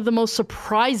one of the most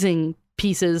surprising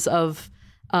pieces of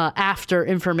after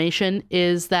information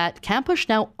is that Kampusch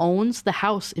now owns the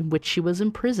house in which she was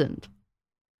imprisoned.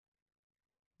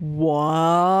 What?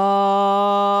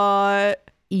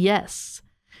 Yes.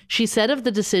 She said of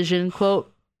the decision,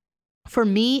 quote, "For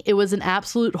me, it was an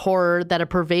absolute horror that a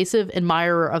pervasive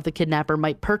admirer of the kidnapper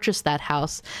might purchase that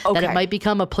house, that it might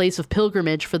become a place of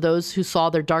pilgrimage for those who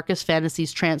saw their darkest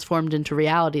fantasies transformed into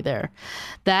reality there.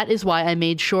 That is why I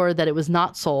made sure that it was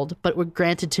not sold, but were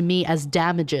granted to me as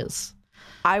damages.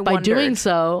 By doing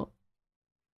so,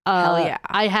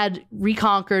 I had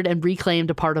reconquered and reclaimed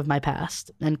a part of my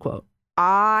past," end quote.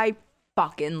 I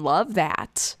fucking love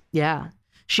that. Yeah.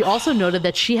 She also noted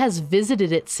that she has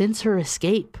visited it since her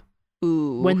escape.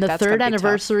 Ooh, when the third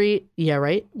anniversary,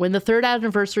 when the third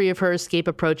anniversary of her escape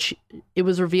approached, it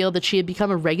was revealed that she had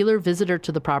become a regular visitor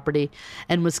to the property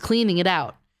and was cleaning it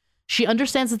out. She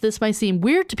understands that this might seem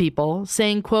weird to people,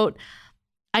 saying, quote,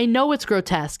 "I know it's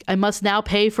grotesque. I must now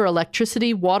pay for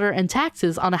electricity, water, and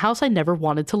taxes on a house I never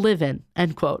wanted to live in,"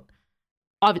 end quote.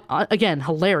 Again,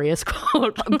 hilarious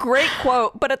quote. Great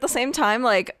quote, but at the same time,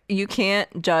 like, you can't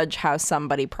judge how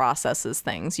somebody processes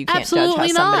things. You can't judge how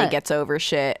somebody gets over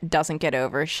shit, doesn't get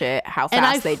over shit, how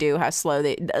fast they do, how slow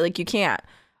they, like, you can't.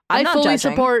 I fully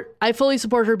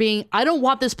support her being, I don't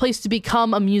want this place to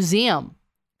become a museum.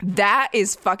 That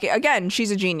is fucking, again,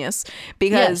 she's a genius,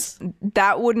 because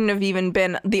that wouldn't have even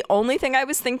been, the only thing I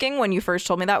was thinking when you first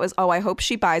told me that was, oh, I hope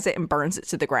she buys it and burns it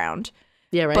to the ground.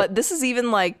 Yeah, right. But this is even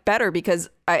like better, because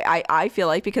I feel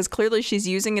like, because clearly she's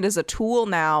using it as a tool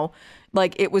now.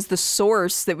 Like, it was the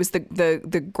source that was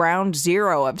the ground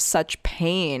zero of such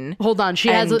pain. Hold on, she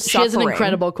has an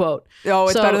incredible quote. Oh,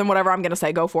 it's better than whatever I'm gonna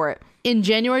say. Go for it. In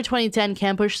January 2010,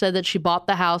 Kampusch said that she bought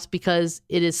the house because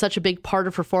it is such a big part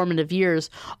of her formative years,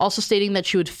 also stating that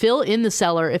she would fill in the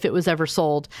cellar if it was ever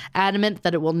sold, adamant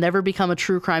that it will never become a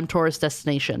true crime tourist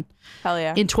destination. Hell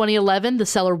yeah. In 2011, the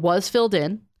cellar was filled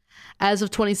in. As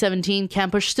of 2017,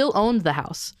 Kampusch still owned the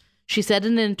house. She said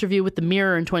in an interview with The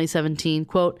Mirror in 2017,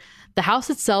 quote, "The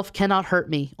house itself cannot hurt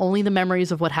me. Only the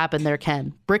memories of what happened there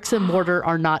can. Bricks and mortar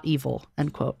are not evil,"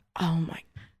 end quote. Oh my God.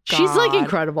 She's like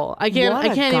incredible. I can't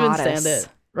even stand it.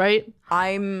 Right?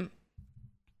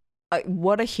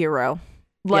 What a hero.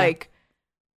 Like,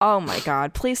 oh my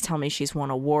God, please tell me she's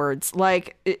won awards.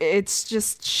 Like, it's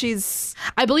just,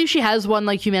 I believe she has won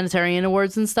like humanitarian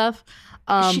awards and stuff.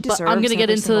 But I'm gonna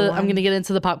get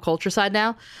into the pop culture side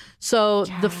now. So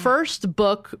the first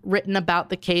book written about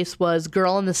the case was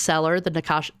 "Girl in the Cellar: The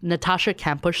Natasha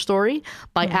Kampusch Story"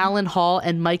 by Alan Hall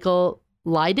and Michael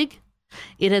Leidig.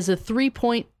 It has a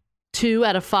 3.2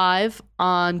 out of 5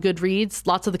 on Goodreads.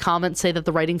 Lots of the comments say that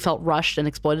the writing felt rushed and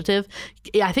exploitative.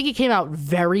 I think it came out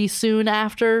very soon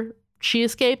after she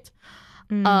escaped.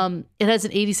 It has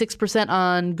an 86%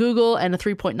 on Google and a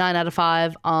 3.9 out of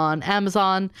 5 on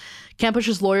Amazon.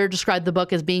 Kampusch's lawyer described the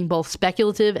book as being both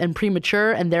speculative and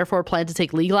premature, and therefore planned to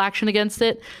take legal action against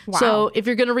it. Wow. So if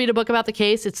you're going to read a book about the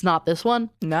case, it's not this one.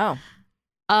 No.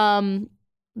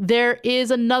 There is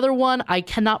another one. I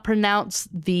cannot pronounce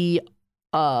the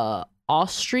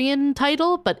Austrian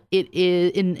title, but it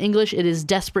is in English. It is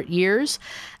Desperate Years.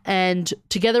 And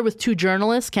together with 2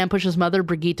 journalists, Kampusch's mother,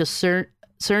 Brigitte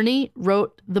Cerny,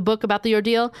 wrote the book about the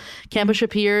ordeal. Kampusch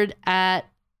appeared at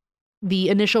the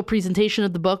initial presentation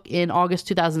of the book in August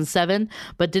 2007,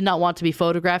 but did not want to be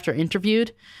photographed or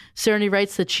interviewed. Cerny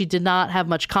writes that she did not have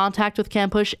much contact with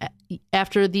Kampusch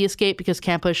after the escape because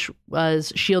Kampusch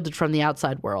was shielded from the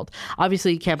outside world.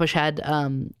 Obviously, Kampusch had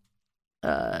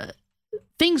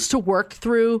things to work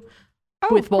through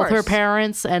with both her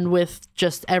parents and with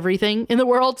just everything in the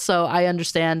world. So I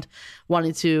understand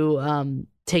wanting to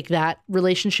take that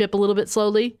relationship a little bit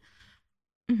slowly.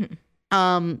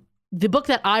 Mm-hmm. The book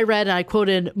that I read and I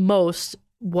quoted most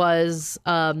was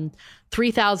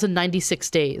 3,096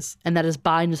 Days, and that is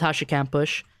by Natasha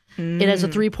Kampusch. It has a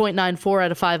 3.94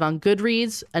 out of 5 on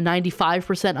Goodreads, a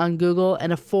 95% on Google,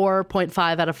 and a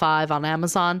 4.5 out of 5 on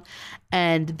Amazon.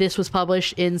 And this was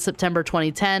published in September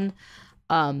 2010.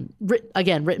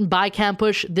 Written by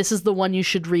Kampusch. This is the one you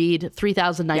should read,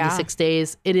 3,096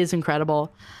 Days. It is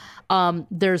incredible.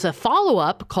 There's a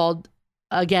follow-up called,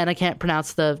 again, I can't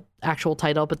pronounce the actual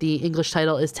title, but the English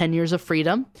title is 10 Years of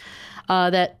Freedom,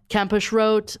 that Kampusch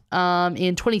wrote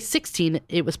in 2016.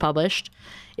 It was published.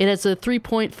 It has a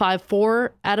 3.54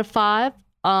 out of 5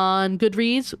 on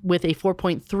Goodreads with a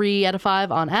 4.3 out of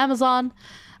 5 on Amazon.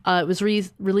 It was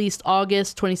released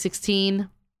August 2016.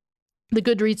 The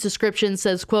Goodreads description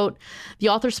says, quote, "The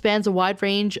author spans a wide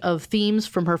range of themes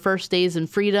from her first days in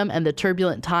freedom and the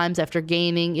turbulent times after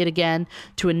gaining it again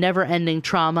to a never-ending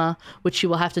trauma, which she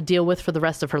will have to deal with for the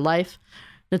rest of her life.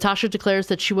 Natasha declares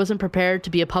that she wasn't prepared to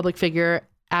be a public figure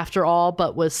after all,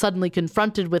 but was suddenly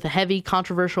confronted with a heavy,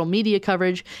 controversial media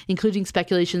coverage, including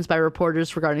speculations by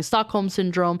reporters regarding Stockholm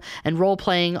Syndrome and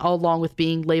role-playing, all along with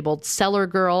being labeled cellar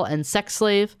girl and sex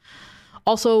slave.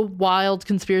 Also, wild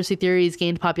conspiracy theories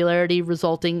gained popularity,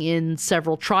 resulting in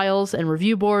several trials and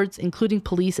review boards, including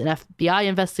police and FBI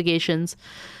investigations.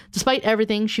 Despite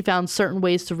everything, she found certain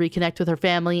ways to reconnect with her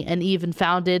family and even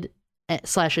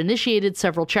founded/initiated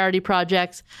several charity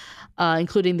projects,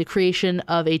 including the creation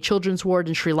of a children's ward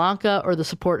in Sri Lanka or the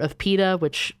support of PETA,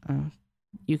 which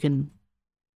you can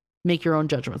make your own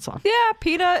judgments on. Yeah,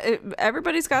 PETA,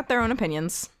 everybody's got their own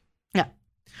opinions. Yeah.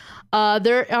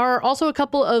 There are also a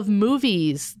couple of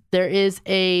movies. There is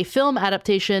a film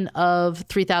adaptation of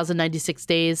 3,096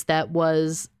 Days that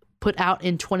was put out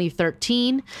in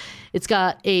 2013. It's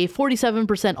got a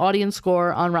 47% audience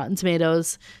score on Rotten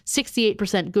Tomatoes,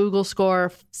 68% Google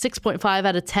score, 6.5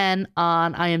 out of 10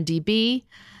 on IMDb,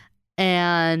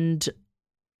 and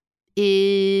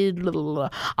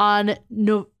on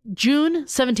June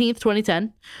 17th,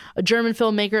 2010, a German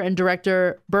filmmaker and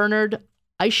director, Bernhard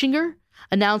Eichinger,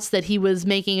 announced that he was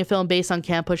making a film based on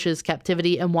Kampusch's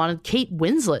captivity and wanted Kate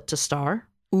Winslet to star.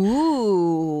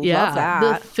 Ooh, love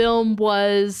that. The film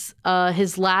was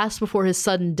his last before his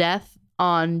sudden death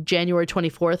on January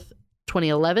 24th,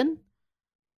 2011.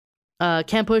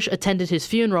 Kampusch attended his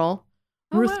funeral.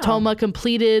 Ruth Toma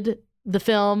completed the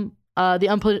film,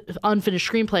 the unfinished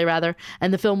screenplay, rather,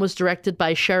 and the film was directed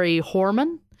by Sherry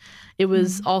Horman. It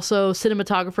was also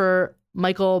cinematographer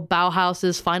Michael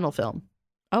Bauhaus's final film.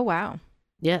 Oh, wow.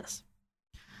 Yes.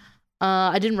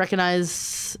 I didn't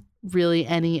recognize really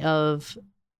any of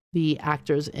the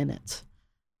actors in it.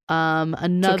 So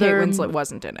Kate Winslet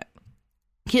wasn't in it.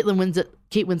 Kate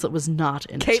Winslet was not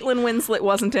in it. Caitlin Winslet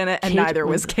wasn't in it, and neither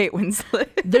was Kate Winslet.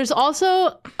 There's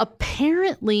also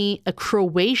apparently a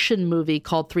Croatian movie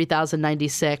called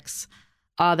 3,096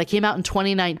 that came out in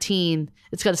 2019.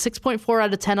 It's got a 6.4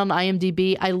 out of 10 on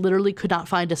IMDb. I literally could not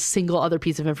find a single other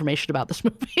piece of information about this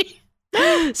movie.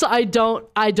 So I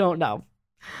don't know.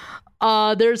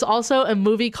 There's also a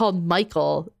movie called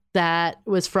Michael that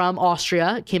was from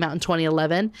Austria. It came out in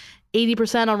 2011.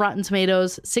 80% on Rotten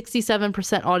Tomatoes,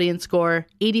 67% audience score,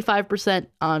 85%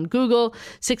 on Google,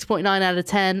 6.9 out of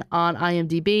 10 on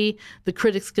IMDb. The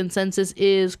critics' consensus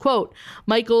is, quote,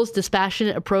 "Michael's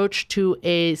dispassionate approach to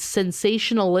a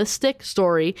sensationalistic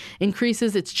story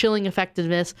increases its chilling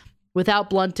effectiveness without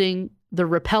blunting the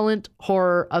repellent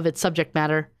horror of its subject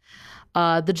matter."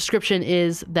 The description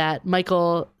is that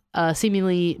Michael, a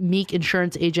seemingly meek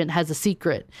insurance agent, has a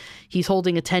secret. He's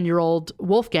holding a 10-year-old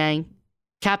Wolfgang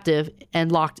captive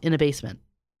and locked in a basement.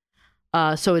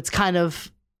 So it's kind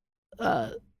of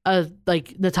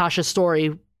like Natasha's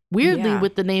story, weirdly,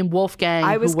 with the name Wolfgang.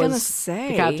 I was going to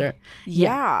say. The character.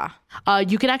 Yeah.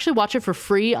 You can actually watch it for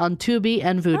free on Tubi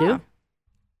and Vudu.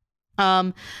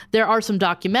 There are some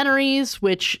documentaries,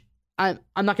 which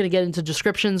I'm not going to get into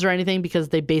descriptions or anything because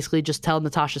they basically just tell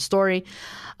Natasha's story.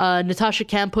 Natasha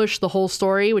Kampusch, The Whole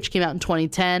Story, which came out in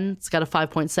 2010. It's got a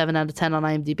 5.7 out of 10 on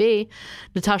IMDb.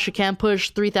 Natasha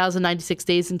Kampusch, 3,096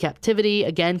 Days in Captivity,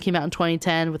 again came out in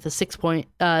 2010 with a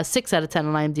 6.6 out of 10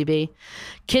 on IMDb.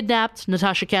 Kidnapped,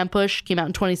 Natasha Kampusch, came out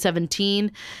in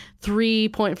 2017,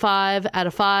 3.5 out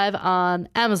of 5 on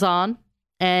Amazon.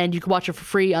 And you can watch it for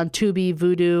free on Tubi,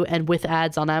 Vudu, and with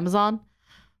ads on Amazon.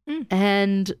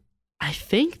 And I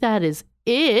think that is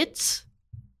it.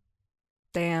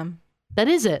 Damn. That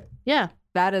is it. Yeah.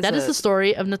 That is the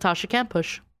story of Natasha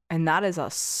Kampusch. And that is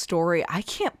a story. I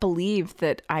can't believe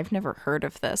that I've never heard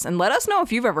of this. And let us know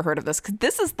if you've ever heard of this, because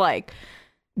this is like,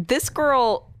 this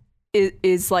girl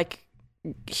is like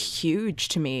huge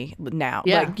to me now.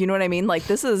 Yeah. Like, you know what I mean? Like,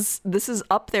 this is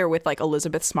up there with like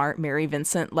Elizabeth Smart, Mary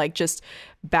Vincent, like just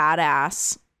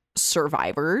badass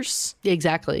survivors.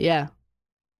 Exactly. Yeah.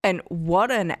 And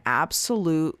what an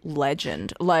absolute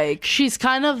legend. Like, she's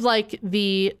kind of like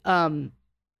the way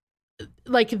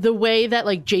that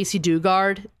like JC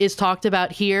Dugard is talked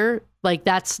about here. Like,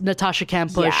 that's Natasha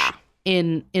Kampusch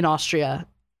in Austria.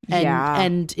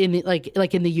 And in the,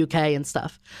 like in the UK and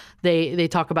stuff. They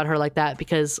talk about her like that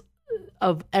because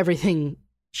of everything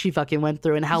she fucking went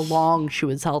through and how long she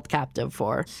was held captive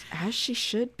for. As she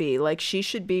should be. Like, she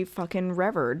should be fucking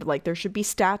revered. Like, there should be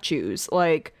statues.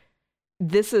 Like,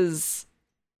 this is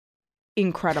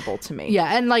incredible to me.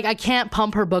 Yeah, and like I can't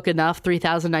pump her book enough,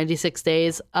 3,096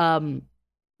 Days.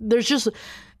 There's just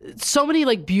so many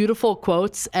like beautiful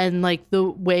quotes and like the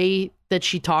way that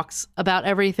she talks about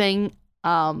everything.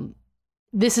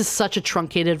 This is such a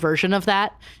truncated version of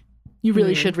that. You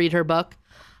really should read her book.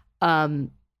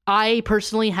 I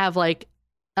personally have like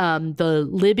the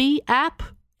Libby app.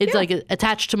 It's like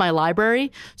attached to my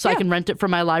library, so I can rent it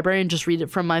from my library and just read it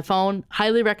from my phone.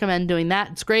 Highly recommend doing that.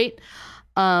 It's great.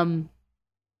 And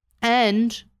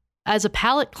as a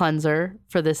palate cleanser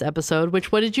for this episode,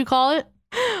 what did you call it?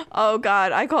 Oh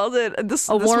God, I called it a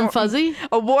warm fuzzy.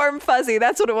 A warm fuzzy.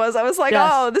 That's what it was. I was like,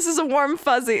 oh, this is a warm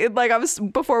fuzzy. Like I was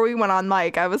before we went on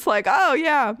mic. I was like, oh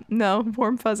yeah, no,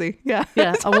 warm fuzzy. Yeah,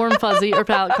 yeah, a warm fuzzy or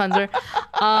palate cleanser.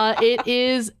 It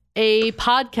is a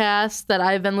podcast that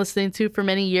I've been listening to for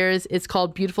many years. It's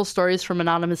called Beautiful Stories from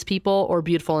Anonymous People, or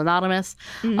Beautiful Anonymous.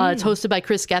 It's hosted by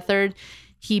Chris Gethard.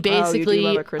 He basically, you do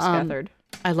love a Chris Gethard.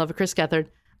 I love a Chris Gethard.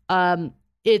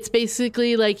 It's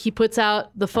basically like he puts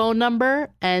out the phone number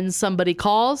and somebody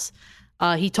calls.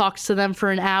 He talks to them for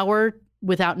an hour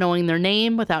without knowing their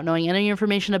name, without knowing any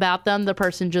information about them. The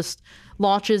person just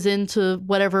launches into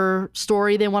whatever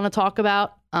story they want to talk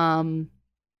about.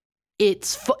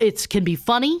 It can be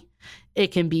funny.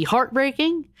 It can be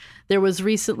heartbreaking. There was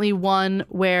recently one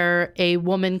where a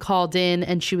woman called in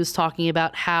and she was talking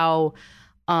about how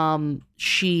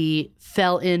she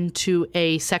fell into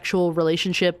a sexual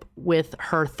relationship with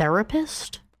her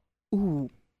therapist. Ooh.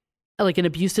 Like an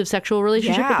abusive sexual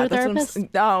relationship with her therapist?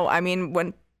 No, I mean,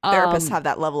 when therapists have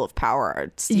that level of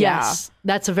power. Yes,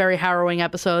 that's a very harrowing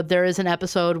episode. There is an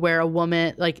episode where a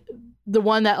woman, like the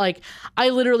one that like I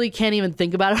literally can't even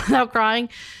think about it without crying.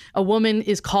 A woman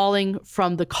is calling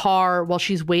from the car while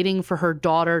she's waiting for her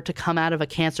daughter to come out of a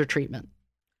cancer treatment.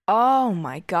 Oh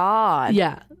my God.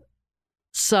 Yeah.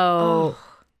 So,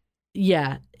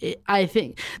 yeah, I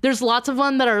think there's lots of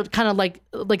them that are kind of like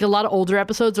a lot of older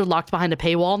episodes are locked behind a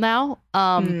paywall now.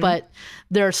 But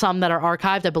there are some that are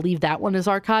archived. I believe that one is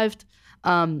archived.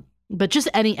 But just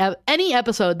any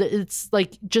episode, it's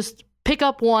like just pick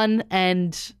up one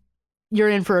and you're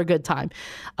in for a good time.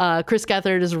 Chris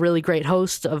Gethard is a really great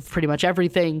host of pretty much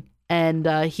everything, and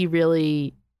he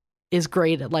really is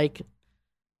great at like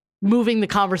moving the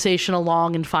conversation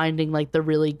along and finding like the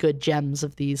really good gems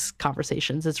of these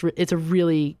conversations. It's a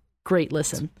really great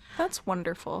listen. That's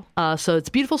wonderful. So it's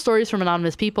Beautiful Stories from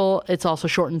Anonymous People. It's also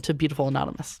shortened to Beautiful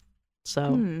Anonymous.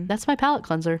 So that's my palate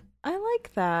cleanser. I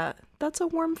like that. That's a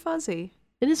warm fuzzy.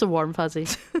 It is a warm fuzzy.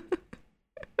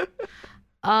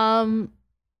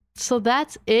 So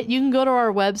that's it. You can go to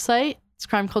our website. It's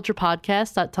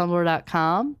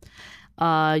crimeculturepodcast.tumblr.com.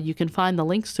 You can find the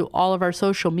links to all of our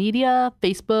social media,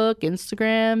 Facebook,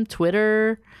 Instagram,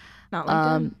 Twitter. Not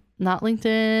LinkedIn. Not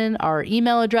LinkedIn. Our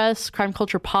email address,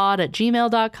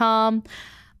 crimeculturepod@gmail.com.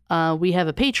 We have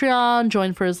a Patreon.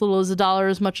 Join for as little as $1,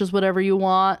 as much as whatever you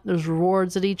want. There's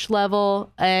rewards at each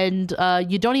level. And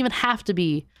you don't even have to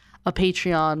be a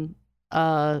Patreon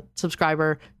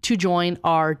subscriber to join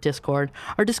our Discord.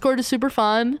 Our Discord is super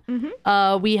fun.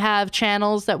 We have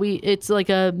channels that it's like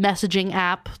a messaging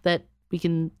app that we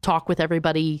can talk with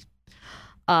everybody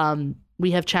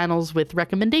We have channels with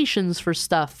recommendations for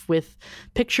stuff, with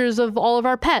pictures of all of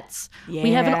our pets. Yeah.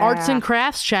 We have an arts and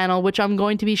crafts channel, which I'm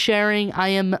going to be sharing. I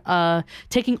am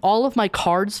taking all of my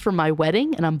cards from my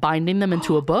wedding and I'm binding them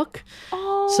into a book.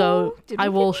 Oh, so did we I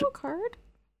will. Give you a card?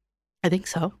 I think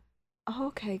so. Oh,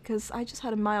 okay, because I just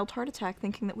had a mild heart attack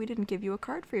thinking that we didn't give you a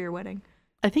card for your wedding.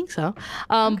 I think so.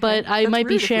 But I might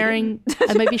be sharing.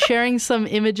 I might be sharing some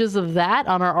images of that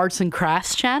on our arts and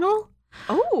crafts channel.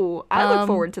 Oh, I look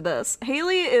forward to this.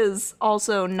 Haley is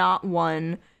also not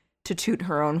one to toot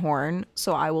her own horn,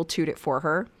 so I will toot it for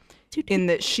her. In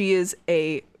that she is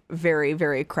a very,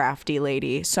 very crafty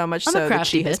lady, so much so that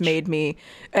she has made me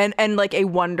and like a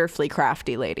wonderfully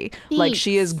crafty lady. Thanks. Like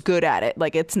she is good at it.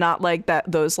 Like it's not like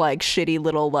those like shitty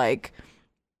little like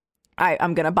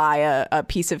I'm gonna buy a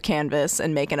piece of canvas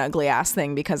and make an ugly ass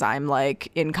thing because I'm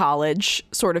like in college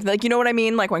sort of, like, you know what I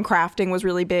mean? Like when crafting was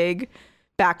really big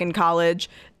back in college,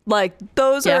 like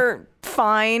those are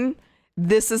fine.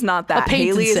 This is not that.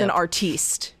 Haley is an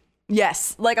artiste.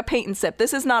 Yes, like a paint and sip.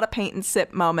 This is not a paint and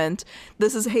sip moment.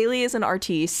 This is Haley is an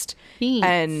artiste. Thanks.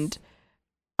 And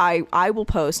I will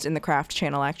post in the craft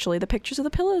channel actually the pictures of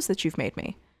the pillows that you've made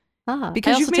me.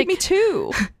 Because you've made me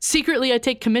too. Secretly, I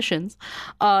take commissions.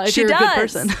 If you're a good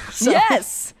person. So.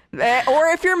 Yes. Or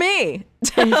if you're me.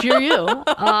 If you're you.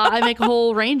 I make a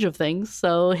whole range of things,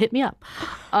 so hit me up.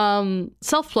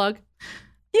 Self-plug.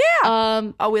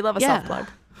 Yeah. We love a self-plug.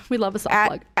 We love a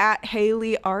self-plug. At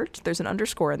Haley Art. There's an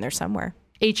underscore in there somewhere.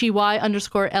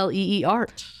 HEY_LEE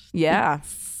art. Yeah.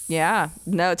 Yeah.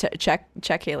 No,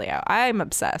 check Haley out. I'm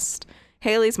obsessed.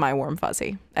 Haley's my warm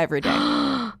fuzzy every day.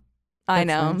 I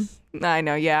know. Nice. I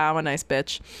know. Yeah, I'm a nice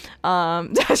bitch.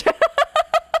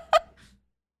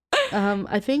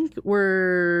 I think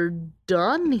we're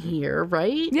done here,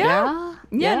 right? Yeah.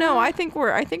 No, I think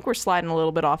we're sliding a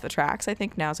little bit off the tracks. I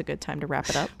think now's a good time to wrap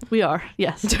it up. We are.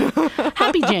 Yes.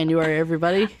 Happy January,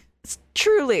 everybody.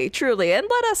 Truly, and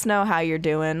let us know how you're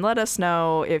doing. Let us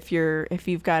know if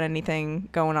you've got anything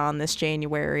going on this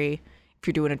January. If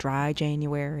you're doing a dry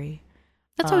January.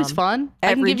 That's always fun.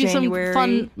 I can give January, you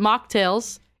some fun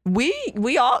mocktails.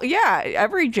 We all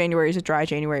every January is a dry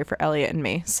January for Elliot and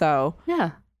me. So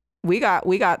yeah. We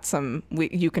got some.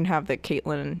 You can have the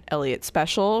Caitlin Elliott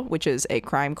special, which is a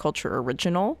Crime Culture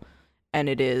original, and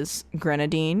it is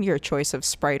grenadine, your choice of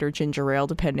Sprite or ginger ale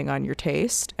depending on your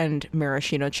taste, and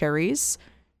maraschino cherries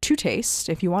to taste.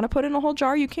 If you want to put in a whole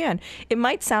jar, you can. It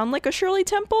might sound like a Shirley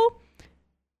Temple.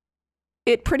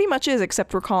 It pretty much is,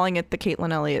 except we're calling it the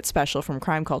Caitlin Elliott special from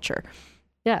Crime Culture.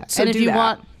 Yeah, so and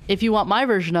if you want my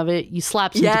version of it, you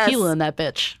slap some tequila in that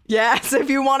bitch. Yes,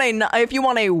 if you want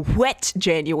a wet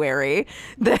January,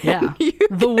 then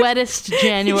the wettest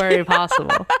January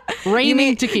possible.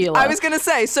 Raining tequila. I was gonna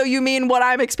say, so you mean what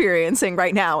I'm experiencing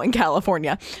right now in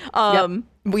California? Yep.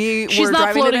 She's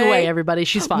not floating away, everybody.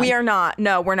 She's fine. We are not.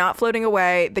 No, we're not floating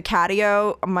away. The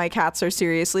catio, my cats are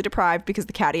seriously deprived because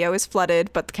the catio is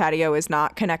flooded, but the catio is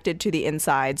not connected to the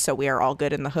inside, so we are all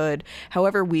good in the hood.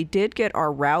 However, we did get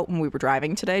our route when we were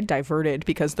driving today diverted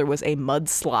because there was a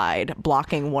mudslide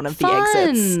blocking one of the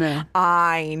exits.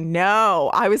 I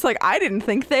know. I was like, I didn't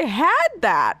think they had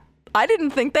that. I didn't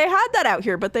think they had that out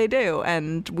here, but they do.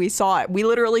 And we saw it. We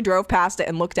literally drove past it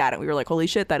and looked at it. We were like, holy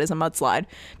shit, that is a mudslide.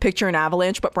 Picture an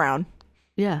avalanche, but brown.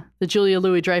 Yeah. The Julia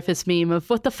Louis-Dreyfus meme of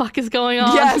what the fuck is going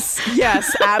on?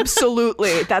 Yes,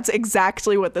 absolutely. That's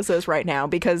exactly what this is right now,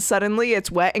 because suddenly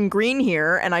it's wet and green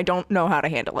here and I don't know how to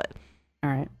handle it. All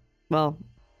right. Well,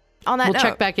 on that we'll note,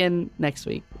 check back in next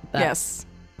week. Yes.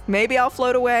 Maybe I'll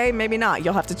float away. Maybe not.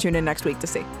 You'll have to tune in next week to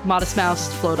see. Modest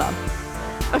Mouse, float on.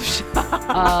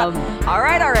 All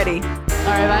right already. All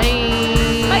right,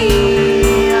 bye. Bye.